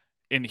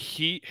 And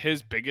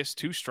his biggest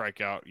 2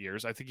 strikeout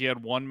years, I think he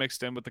had 1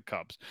 mixed in with the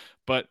Cubs,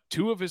 but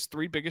 2 of his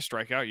 3 biggest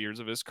strikeout years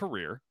of his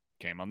career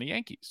came on the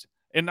Yankees.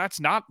 And that's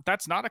not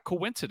a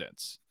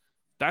coincidence.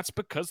 That's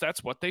because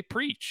that's what they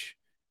preach.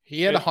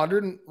 He had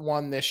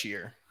 101 this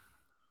year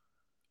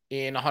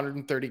in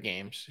 130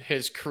 games.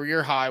 His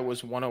career high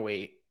was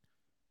 108,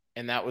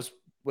 and that was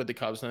with the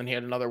Cubs. And then he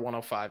had another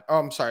 105. Oh,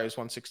 I'm sorry, it was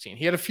 116.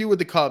 He had a few with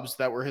the Cubs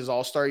that were his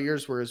all-star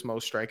years, were his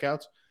most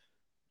strikeouts.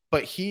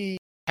 But he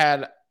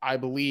had, I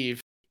believe,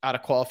 out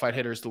of qualified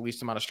hitters, the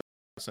least amount of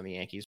strikeouts in the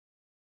Yankees.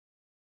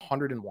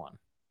 101,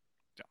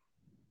 Yeah.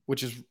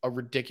 which is a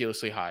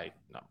ridiculously high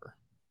number.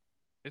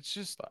 It's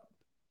just,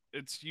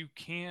 you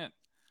can't.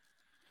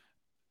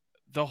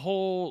 The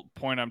whole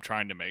point I'm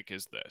trying to make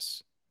is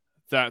this,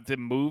 that the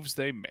moves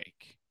they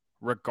make,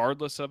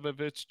 regardless of if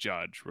it's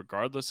Judge,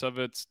 regardless of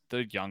it's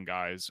the young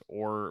guys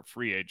or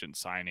free agent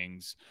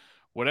signings,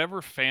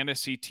 whatever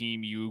fantasy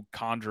team you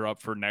conjure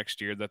up for next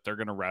year that they're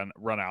going to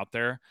run out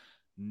there,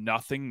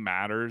 nothing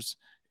matters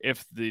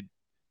if the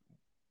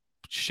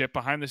shit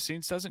behind the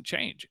scenes doesn't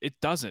change. It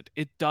doesn't.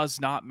 It does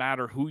not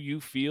matter who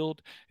you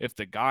field if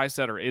the guys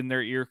that are in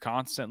their ear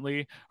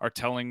constantly are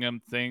telling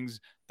them things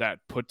that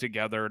put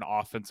together an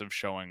offensive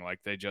showing like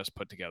they just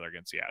put together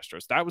against the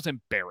Astros. That was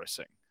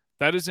embarrassing.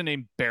 That is an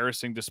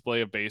embarrassing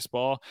display of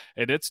baseball,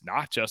 and it's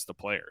not just the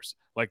players.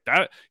 Like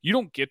that, you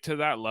don't get to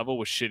that level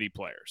with shitty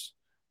players.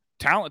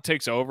 Talent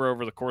takes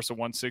over the course of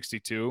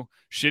 162.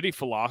 Shitty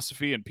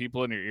philosophy and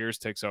people in your ears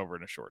takes over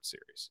in a short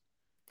series.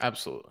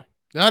 Absolutely.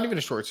 Not even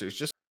a short series,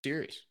 just a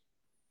series.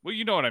 Well,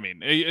 you know what I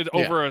mean.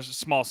 Over a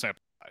small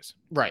sample size.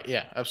 Right.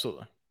 Yeah,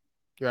 absolutely.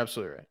 You're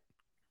absolutely right.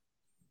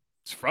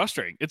 It's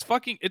frustrating.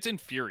 It's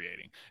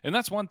infuriating. And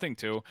that's one thing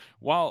too.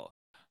 While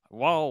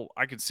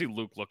I can see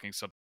Luke looking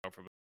something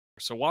over,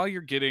 so while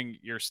you're getting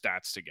your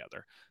stats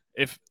together,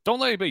 don't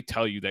let anybody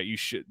tell you that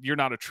you're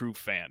not a true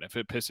fan if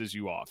it pisses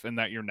you off and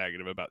that you're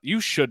negative about it. You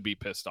should be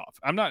pissed off.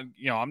 I'm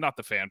not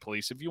the fan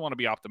police. If you want to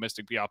be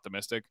optimistic, be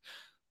optimistic.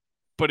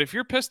 But if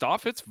you're pissed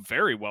off, it's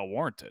very well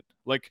warranted.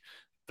 Like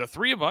the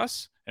three of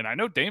us, and I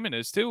know Damon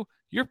is too,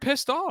 you're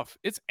pissed off.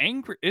 It's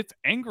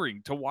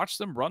angering to watch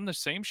them run the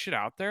same shit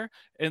out there.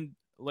 And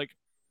like,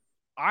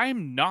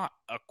 I'm not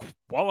a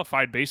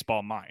qualified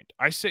baseball mind.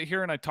 I sit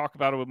here and I talk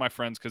about it with my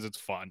friends because it's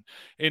fun,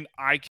 and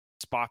I can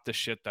spot the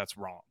shit that's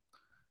wrong.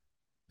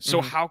 So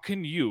how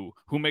can you,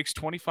 who makes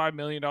 $25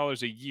 million a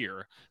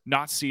year,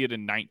 not see it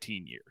in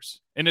 19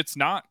 years? And it's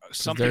not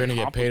something they're going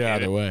to get paid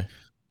either way.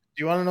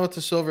 Do you want to know what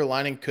the silver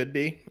lining could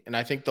be? And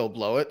I think they'll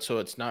blow it, so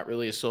it's not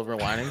really a silver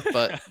lining,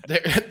 but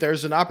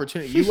there's an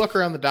opportunity. You look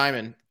around the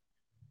diamond.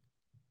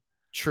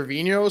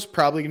 Trevino's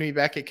probably going to be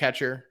back at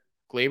catcher.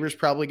 Glaber's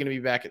probably going to be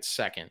back at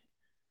second.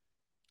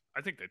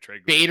 I think they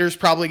trade. Bader's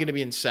probably going to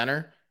be in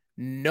center.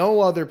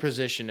 No other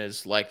position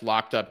is like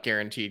locked up,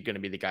 guaranteed going to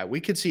be the guy. We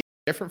could see a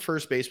different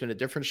first baseman, a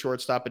different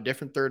shortstop, a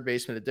different third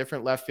baseman, a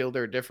different left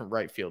fielder, a different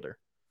right fielder.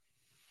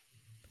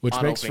 Which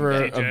makes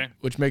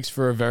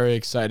for a very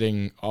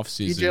exciting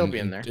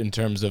offseason in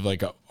terms of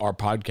like our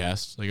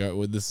podcast.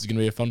 Like this is going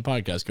to be a fun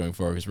podcast going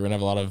forward because we're going to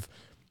have a lot of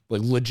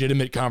like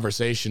legitimate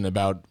conversation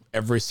about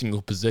every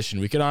single position.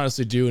 We could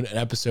honestly do an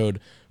episode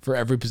for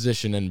every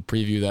position and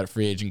preview that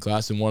free agent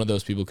class, and one of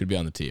those people could be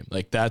on the team.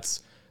 Like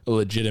that's a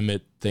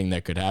legitimate thing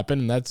that could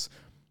happen, and that's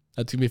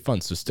gonna be fun.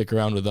 So stick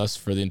around with us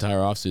for the entire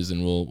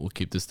offseason. We'll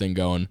keep this thing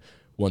going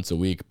once a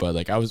week. But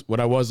like I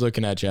was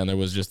looking at, Chandler,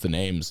 was just the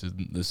names.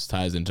 This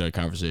ties into a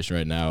conversation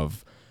right now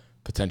of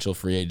potential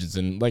free agents,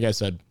 and like I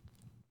said,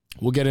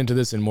 we'll get into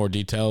this in more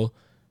detail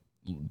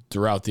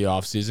throughout the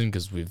offseason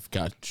because we've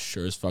got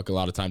sure as fuck a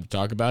lot of time to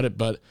talk about it.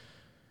 But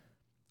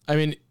I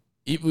mean,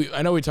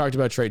 I know we talked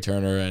about Trey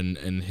Turner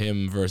and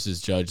him versus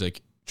Judge.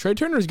 Like Trey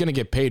Turner is going to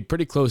get paid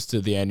pretty close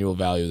to the annual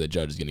value that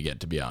Judge is going to get,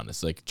 to be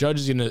honest. Like Judge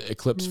is going to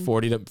eclipse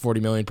 40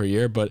 million per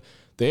year, but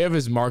they have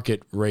his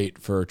market rate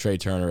for Trey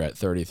Turner at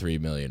 33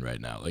 million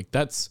right now. Like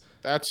that's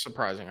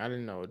surprising. I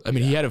didn't know. I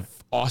mean, he had an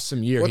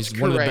awesome year. He's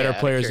one of the better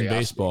players in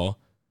baseball.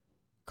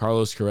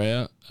 Carlos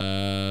Correa,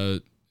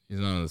 he's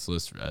not on this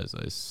list as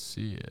I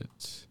see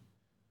it.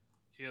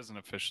 He hasn't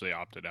officially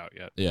opted out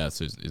yet. Yeah,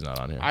 so he's not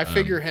on here. I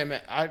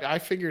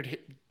figured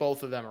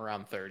both of them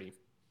around 30,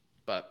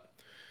 but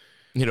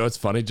you know, it's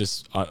funny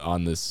just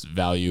on this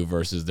value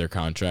versus their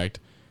contract.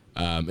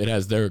 It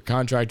has their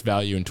contract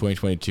value in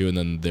 2022 and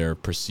then their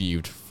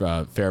perceived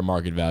fair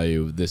market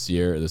value this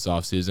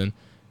offseason.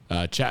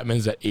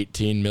 Chapman's at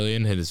 18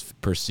 million and his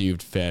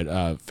perceived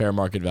fair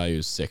market value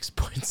is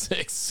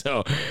 6.6.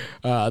 So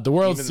the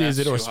world sees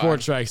it, or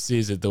Sports Track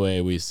sees it the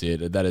way we see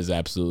it. That is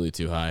absolutely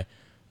too high.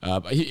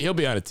 But he'll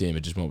be on a team.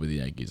 It just won't be the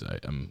Yankees.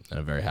 I'm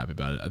very happy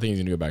about it. I think he's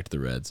gonna go back to the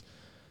Reds.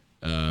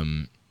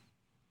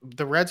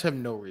 The Reds have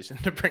no reason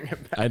to bring him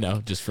back. I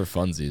know, just for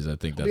funsies. I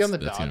think He'll be on the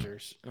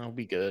Dodgers. It'll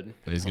be good.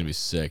 He's gonna be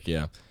sick.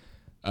 Yeah.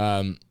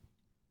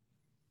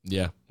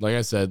 Yeah. Like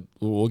I said,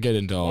 we'll get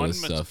into all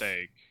this stuff.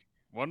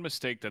 One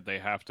mistake that they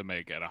have to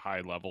make at a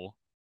high level,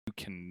 you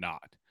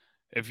cannot.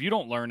 If you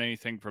don't learn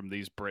anything from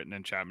these Britton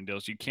and Chapman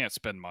deals, you can't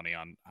spend money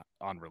on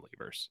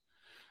relievers.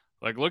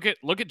 Like look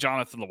at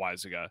Jonathan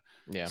Loaizaga.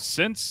 Yeah.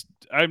 Since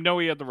I know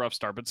he had the rough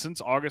start, but since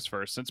August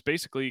 1st, since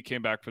basically he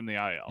came back from the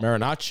IL,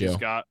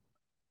 Marinaccio.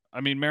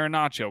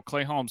 Marinaccio,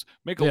 Clay Holmes.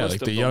 Make a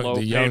list of the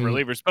low-paid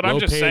relievers. But I'm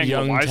just saying,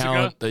 young Loaizaga,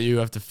 talent that you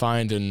have to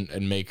find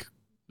and make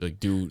like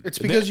do. It's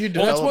because you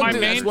develop.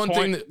 That's one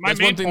thing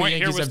the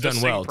Yankees have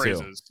done well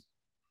too.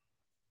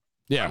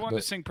 Yeah, I wanted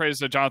to sing praise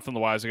to Jonathan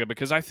Loaizaga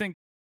because I think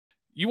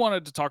you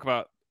wanted to talk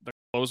about the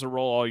closer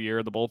role all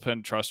year, the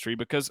bullpen trust tree,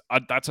 because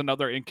that's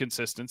another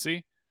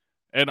inconsistency.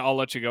 And I'll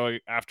let you go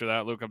after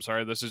that, Luke. I'm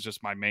sorry. This is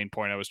just my main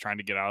point I was trying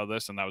to get out of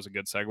this, and that was a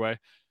good segue.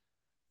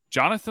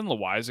 Jonathan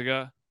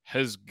Loaisiga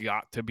has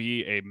got to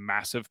be a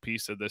massive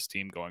piece of this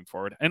team going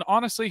forward. And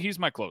honestly, he's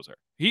my closer.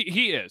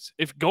 He is.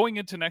 If going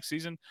into next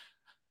season,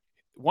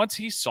 once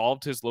he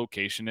solved his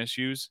location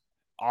issues,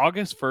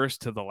 August 1st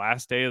to the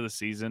last day of the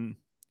season,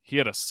 he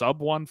had a sub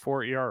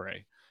 1.4 ERA.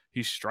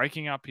 He's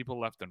striking out people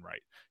left and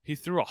right. He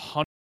threw a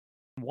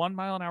 101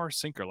 mile an hour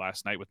sinker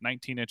last night with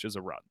 19 inches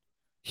of run.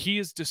 He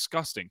is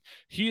disgusting.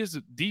 He is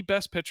the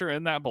best pitcher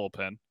in that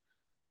bullpen,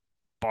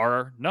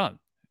 bar none.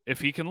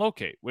 If he can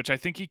locate, which I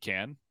think he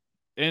can.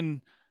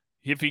 And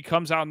if he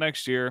comes out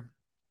next year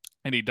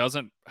and he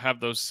doesn't have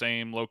those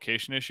same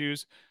location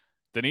issues,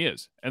 then he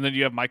is. And then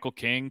you have Michael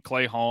King,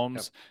 Clay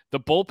Holmes. Yep. The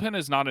bullpen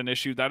is not an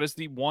issue. That is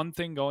the one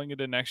thing going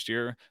into next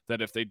year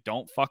that if they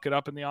don't fuck it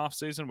up in the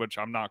offseason, which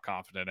I'm not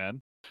confident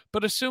in,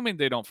 but assuming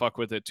they don't fuck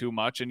with it too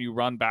much and you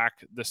run back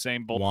the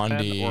same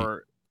bullpen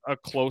or a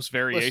close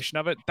variation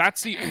of it,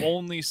 that's the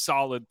only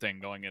solid thing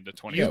going into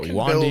 2020. Yeah,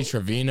 Wandy,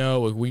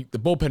 Trevino, the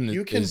bullpen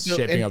is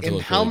shaping up to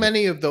look how really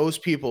many of those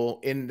people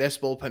in this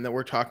bullpen that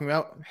we're talking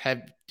about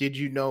did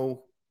you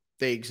know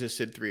they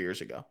existed 3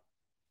 years ago?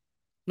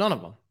 None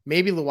of them.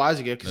 Maybe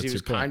Loaisiga because he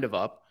was kind of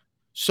up.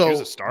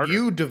 So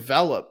you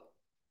develop,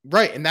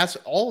 right, and that's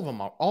all of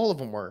them. All of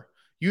them were.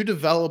 You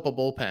develop a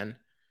bullpen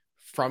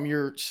from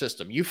your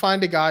system. You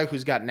find a guy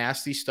who's got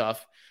nasty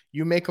stuff.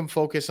 You make them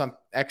focus on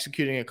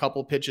executing a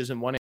couple pitches in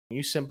one inning.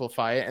 You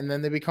simplify it, and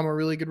then they become a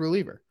really good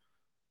reliever.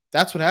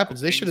 That's what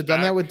happens. They should have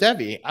done that with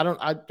Devi.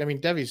 I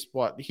mean, Devi's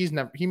what?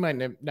 He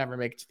might never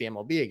make it to the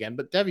MLB again,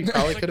 but Devi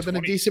probably could have been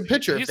a decent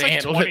pitcher if they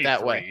handled it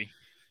that way.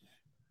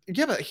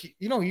 Yeah, but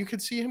you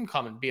could see him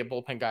come and be a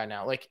bullpen guy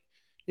now. Like,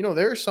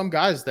 there are some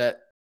guys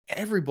that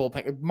every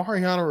bullpen.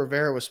 Mariano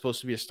Rivera was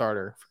supposed to be a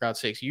starter, for God's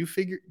sakes. You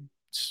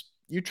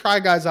try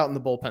guys out in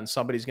the bullpen,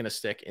 somebody's going to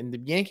stick. And the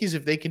Yankees,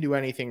 if they can do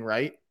anything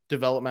right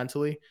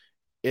developmentally,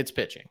 it's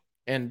pitching,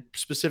 and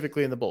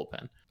specifically in the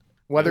bullpen.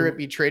 Whether it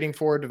be trading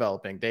for or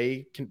developing,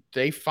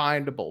 they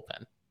find a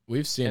bullpen.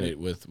 We've seen it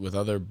with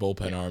other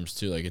bullpen arms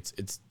too. Like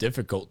it's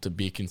difficult to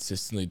be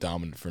consistently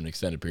dominant for an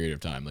extended period of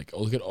time. Like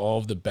look at all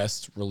of the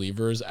best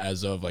relievers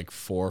as of like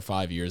 4 or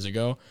 5 years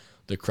ago.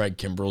 The Craig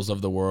Kimbrells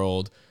of the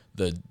world,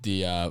 the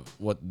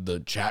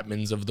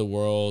Chapmans of the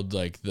world,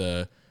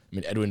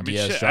 Edwin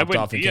Diaz dropped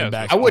off and came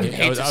back. I wouldn't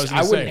hate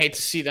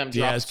to see them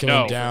drop. Diaz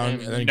coming down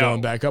and then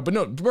going back up. But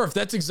no, Murph,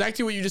 that's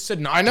exactly what you just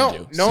said not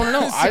to do. No.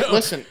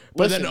 Listen,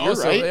 then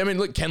also, right. I mean,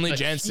 look, Kenley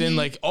Jansen,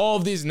 all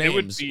of these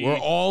names were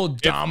all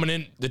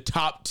dominant, the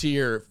top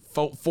tier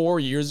 4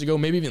 years ago,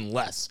 maybe even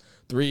less,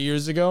 3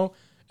 years ago.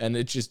 And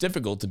it's just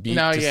difficult to be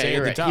stay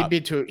at the top.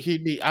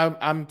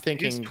 I'm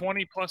thinking he's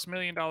 $20+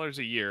 million a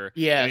year.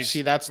 Yeah,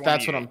 see, that's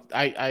what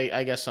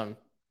I guess I'm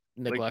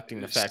neglecting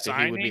the fact that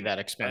he would be that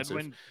expensive.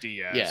 Edwin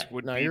Diaz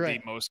would be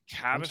the most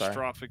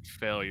catastrophic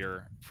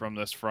failure from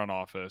this front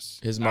office.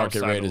 His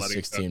market rate is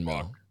 16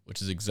 mil,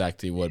 which is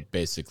exactly what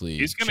basically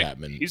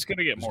Chapman. He's going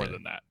to get more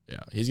than that. Yeah,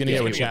 he's going to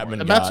get what Chapman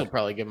got. The Mets will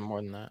probably give him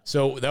more than that.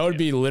 So that would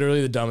be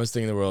literally the dumbest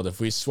thing in the world if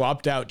we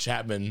swapped out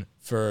Chapman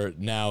for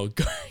now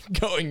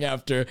going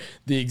after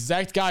the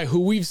exact guy who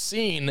we've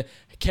seen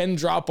can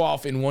drop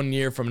off in 1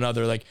 year from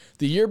another. Like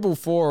the year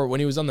before when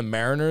he was on the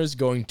Mariners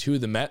going to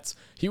the Mets,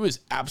 he was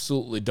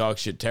absolutely dog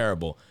shit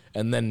terrible.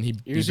 And then he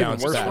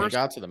bounced back. When he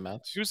got to the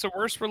Mets. He was the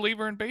worst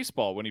reliever in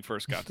baseball when he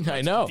first got to the Mets.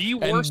 I know.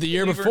 And the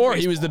year before,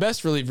 he was the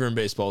best reliever in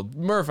baseball.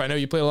 Murph, I know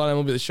you played a lot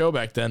of MLB The Show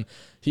back then.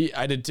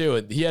 I did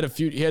too. He had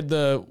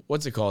the,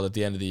 what's it called at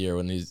the end of the year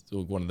when he's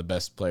one of the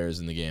best players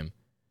in the game?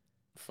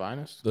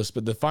 Finest?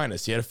 The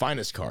finest. He had a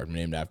finest card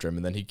named after him,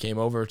 and then he came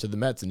over to the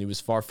Mets, and he was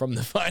far from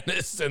the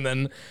finest. And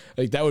then,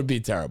 that would be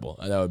terrible.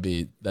 That'd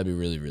be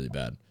really, really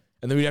bad.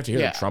 And then we'd have to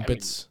hear the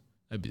trumpets.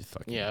 That'd be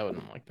fucking. Yeah, I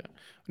wouldn't like that.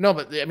 No,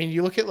 but I mean,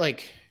 you look at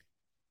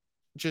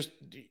just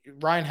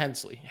Ryan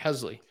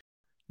Hesley.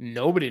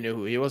 Nobody knew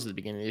who he was at the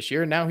beginning of this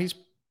year. Now he's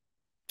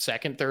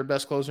second, third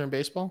best closer in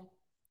baseball,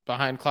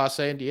 behind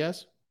Clase and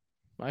Diaz.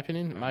 My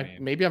opinion.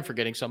 Maybe I'm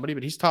forgetting somebody,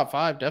 but he's top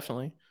 5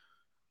 definitely.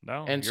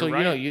 No, and so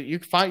right. you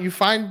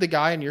find the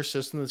guy in your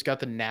system that's got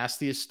the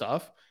nastiest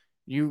stuff.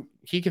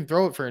 He can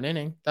throw it for an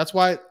inning. That's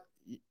why,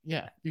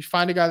 you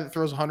find a guy that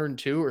throws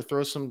 102 or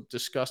throws some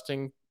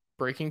disgusting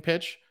breaking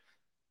pitch,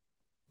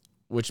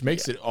 which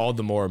makes it all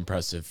the more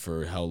impressive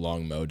for how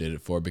long Mo did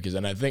it for. Because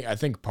I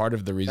think part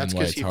of the reason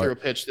why it's hard, he threw a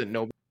pitch that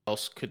nobody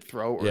else could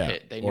throw or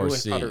hit. They've never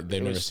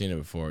seen it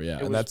before. Yeah,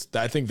 and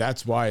I think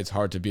that's why it's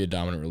hard to be a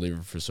dominant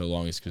reliever for so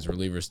long. Is because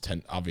relievers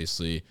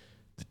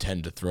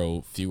tend to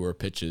throw fewer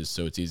pitches,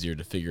 so it's easier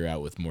to figure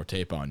out with more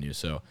tape on you.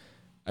 So,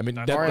 I mean,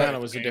 Mariano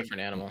was a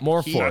different animal.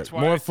 More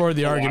for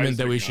the argument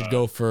that we should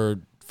go for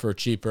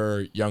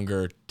cheaper,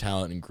 younger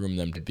talent and groom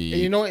them to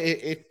be.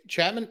 If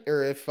Chapman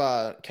or if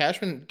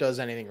Cashman does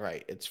anything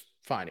right, it's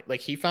fine.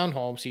 Like he found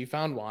Holmes, he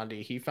found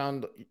Wandy, he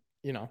found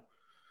He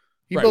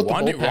built the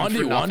bullpen for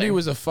nothing. Wandy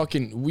was a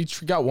fucking. We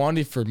got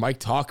Wandy for Mike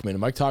Tauchman.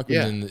 Mike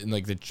Tauchman's in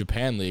the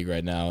Japan League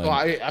right now.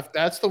 Well,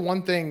 that's the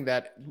one thing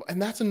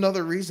and that's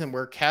another reason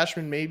where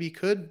Cashman maybe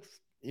could.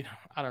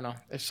 I don't know.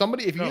 If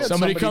somebody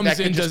comes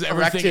in, does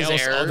everything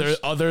else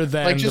other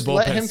than the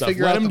bullpen stuff.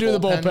 Let him do the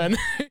bullpen.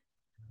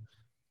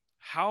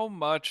 how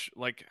much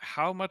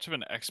of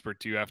an expert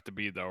do you have to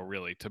be though,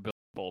 really, to build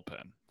a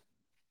bullpen?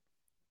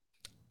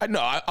 No,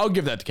 I'll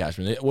give that to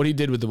Cashman. What he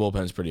did with the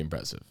bullpen is pretty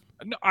impressive.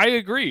 No, I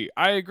agree.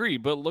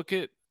 But look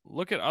at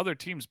other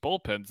teams'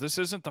 bullpens. This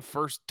isn't the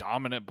first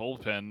dominant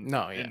bullpen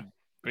in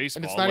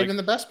baseball. And it's not even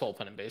the best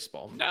bullpen in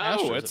baseball. No,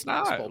 Astros it's is the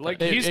best not. bullpen.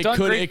 Like It done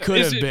could- great. it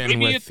could Is have been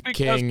maybe with it's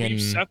because King we've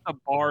and- set the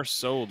bar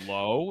so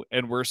low,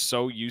 and we're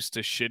so used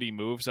to shitty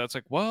moves. That's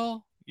like,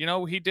 well,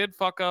 he did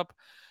fuck up,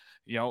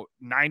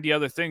 90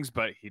 other things,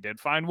 but he did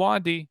find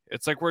Wandy.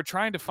 It's like we're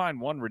trying to find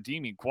one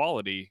redeeming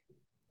quality.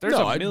 There's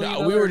a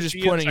million. We were other just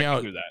GMs pointing that can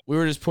out. do that. We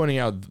were just pointing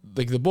out,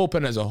 like the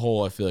bullpen as a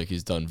whole. I feel like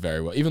he's done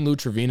very well. Even Lou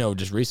Trevino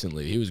just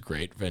recently, he was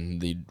great,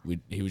 and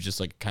he was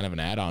just like kind of an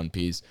add-on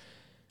piece.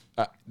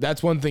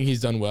 That's one thing he's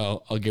done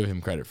well. I'll give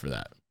him credit for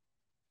that.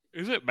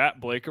 Is it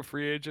Matt Blake a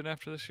free agent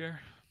after this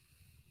year?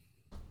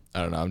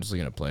 I don't know. I'm just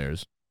looking at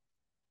players.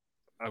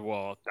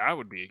 Well, that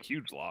would be a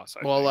huge loss.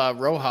 I think.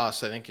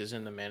 Rojas, I think, is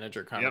in the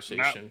manager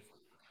conversation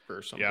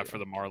for some. Yeah, for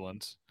the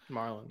Marlins.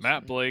 Marlins.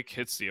 Matt Blake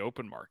hits the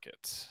open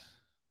market.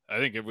 I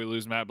think if we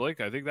lose Matt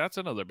Blake, I think that's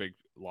another big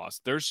loss.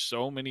 There's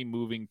so many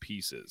moving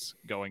pieces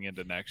going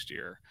into next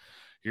year.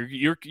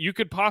 You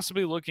could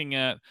possibly looking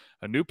at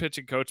a new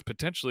pitching coach,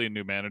 potentially a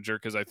new manager,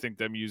 because I think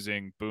them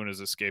using Boone as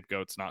a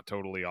scapegoat's not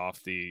totally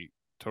off the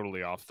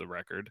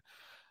record.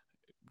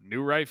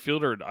 New right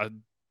fielder, a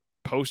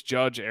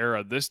post-Judge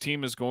era. This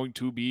team is going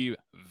to be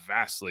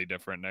vastly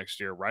different next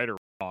year, right or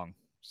wrong.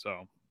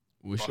 So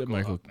We should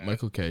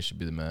Michael K should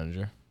be the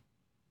manager.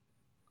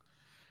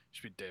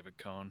 Should be David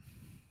Cohn.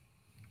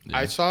 Yeah.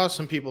 I saw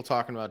some people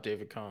talking about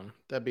David Cohn.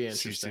 That'd be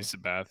CC interesting.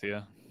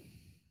 Sabathia.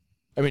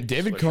 I mean,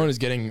 David Cohn is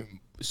getting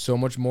so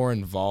much more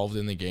involved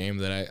in the game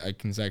that I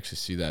can actually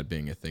see that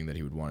being a thing that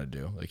he would want to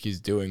do. Like he's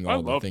doing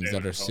all the things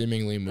that are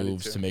seemingly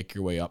moves to make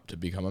your way up to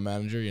become a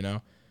manager,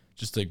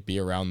 just to be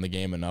around the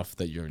game enough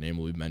that your name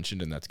will be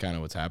mentioned. And that's kind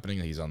of what's happening.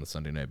 He's on the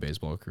Sunday Night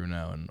Baseball crew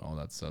now and all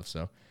that stuff.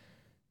 So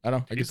I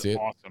don't know. I can see it. He's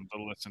awesome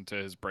to listen to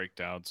his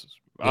breakdowns.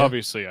 Yeah.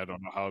 Obviously, I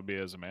don't know how it'd be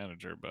as a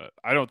manager, but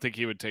I don't think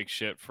he would take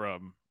shit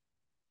from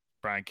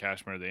Brian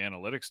Cashman or the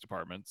analytics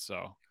department.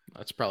 So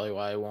that's probably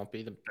why it won't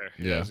be the.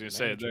 Yeah, I was gonna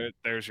say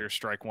there's your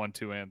strike 1,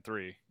 2, and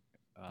 3.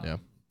 Yeah.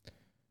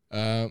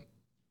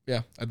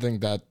 I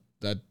think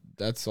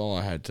that's all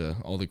I had to.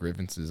 All the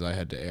grievances I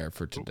had to air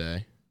for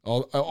today.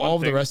 All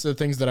of the rest of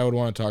the things that I would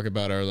want to talk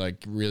about are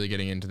like really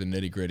getting into the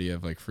nitty gritty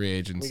of like free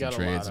agents and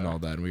trades and all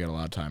that, and we got a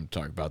lot of time to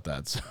talk about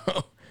that. So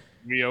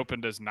we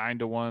opened as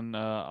 9-1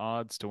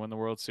 odds to win the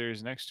World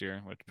Series next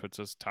year, which puts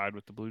us tied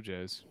with the Blue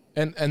Jays.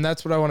 And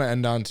that's what I want to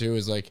end on too,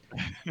 is like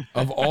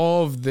of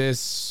all of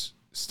this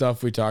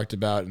stuff we talked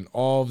about and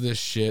all of this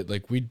shit,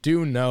 like we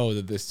do know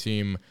that this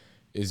team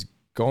is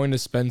going to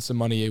spend some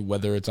money,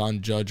 whether it's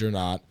on Judge or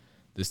not.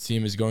 This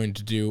team is going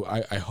to do,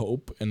 I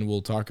hope, and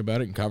we'll talk about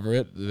it and cover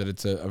it, that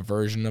it's a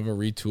version of a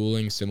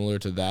retooling similar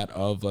to that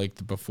of like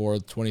the before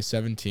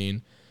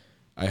 2017.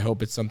 I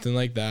hope it's something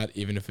like that,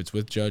 even if it's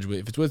with Judge.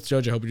 If it's with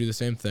Judge, I hope we do the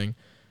same thing.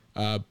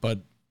 But,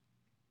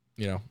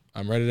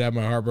 I'm ready to have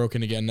my heart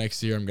broken again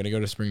next year. I'm going to go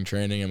to spring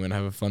training. I'm going to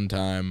have a fun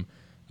time.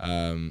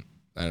 I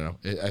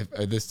don't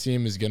know. This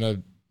team is going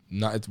to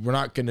not, we're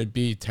not going to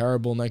be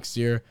terrible next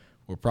year.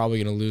 We're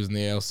probably going to lose in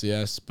the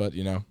ALCS, but,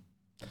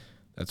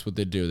 that's what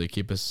they do. They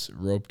keep us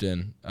roped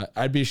in.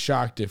 I'd be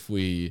shocked if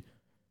we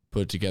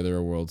put together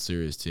a World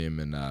Series team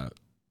and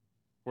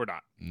we're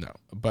not. No,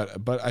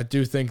 but I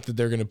do think that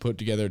they're going to put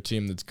together a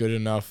team that's good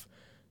enough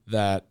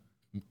that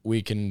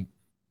we can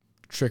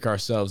trick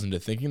ourselves into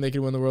thinking they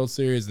can win the World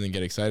Series and then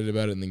get excited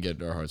about it and then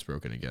get our hearts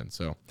broken again.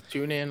 So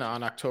tune in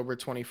on October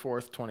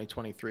 24th,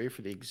 2023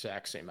 for the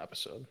exact same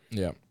episode.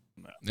 Yeah.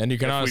 And you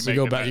can honestly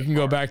go back. You can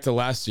go back to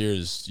last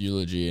year's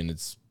eulogy and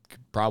it's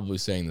probably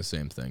saying the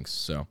same things.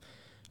 So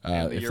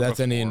if that's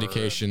any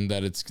indication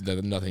that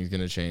that nothing's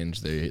going to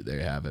change,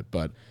 they have it.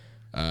 But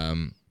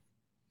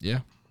yeah.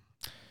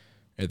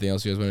 Anything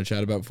else you guys want to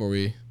chat about before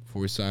we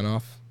sign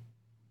off?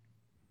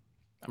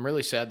 I'm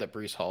really sad that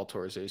Breece Hall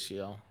tore his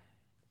ACL.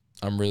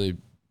 I'm really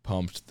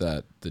pumped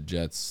that the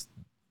Jets,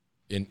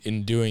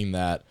 in doing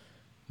that,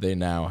 they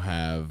now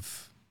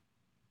have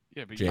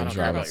James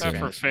Robinson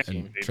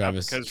and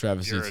Travis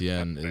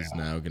Etienne is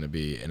now going to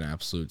be an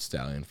absolute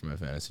stallion for my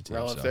fantasy team.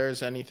 Well, if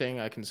there's anything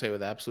I can say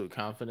with absolute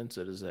confidence,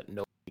 it is that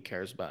nobody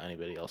cares about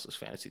anybody else's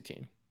fantasy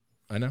team.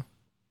 I know.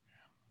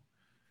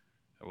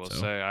 I will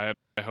say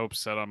I hope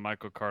set on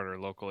Michael Carter,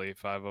 local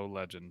 850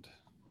 legend.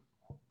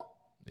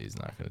 He's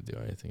not going to do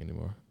anything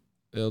anymore.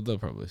 They'll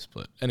probably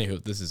split.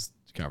 Anywho, this is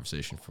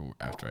conversation for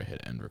after I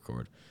hit end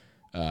record.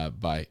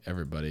 Bye,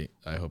 everybody.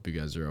 I hope you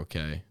guys are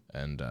okay,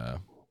 and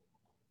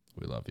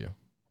we love you.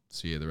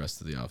 See you the rest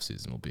of the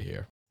offseason. We'll be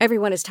here.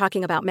 Everyone is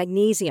talking about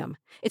magnesium.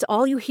 It's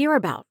all you hear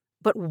about.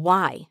 But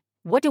why?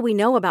 What do we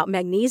know about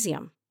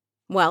magnesium?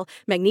 Well,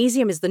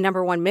 magnesium is the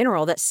 #1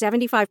 mineral that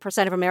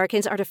 75% of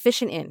Americans are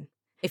deficient in.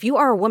 If you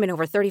are a woman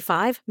over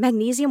 35,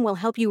 magnesium will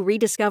help you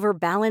rediscover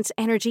balance,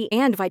 energy,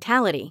 and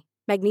vitality.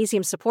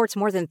 Magnesium supports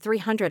more than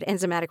 300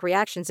 enzymatic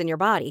reactions in your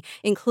body,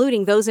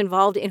 including those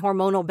involved in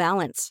hormonal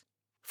balance.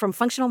 From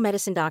functional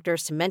medicine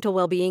doctors to mental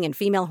well-being and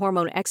female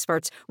hormone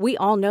experts, we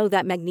all know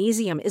that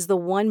magnesium is the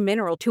one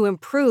mineral to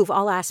improve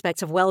all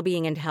aspects of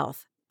well-being and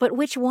health. But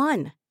which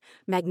one?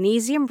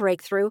 Magnesium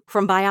Breakthrough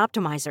from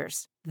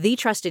Bioptimizers, the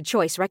trusted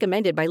choice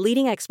recommended by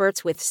leading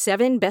experts with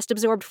 7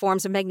 best-absorbed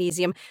forms of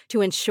magnesium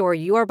to ensure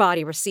your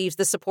body receives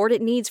the support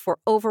it needs for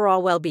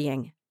overall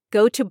well-being.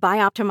 Go to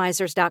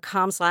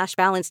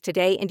bioptimizers.com/balance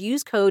today and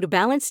use code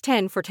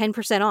BALANCE10 for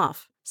 10%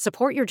 off.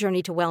 Support your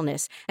journey to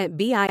wellness at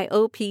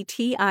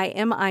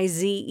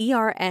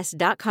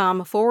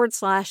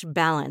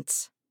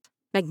bioptimizers.com/balance.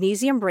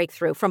 Magnesium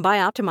Breakthrough from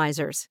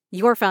Bioptimizers,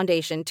 your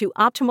foundation to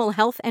optimal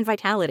health and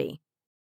vitality.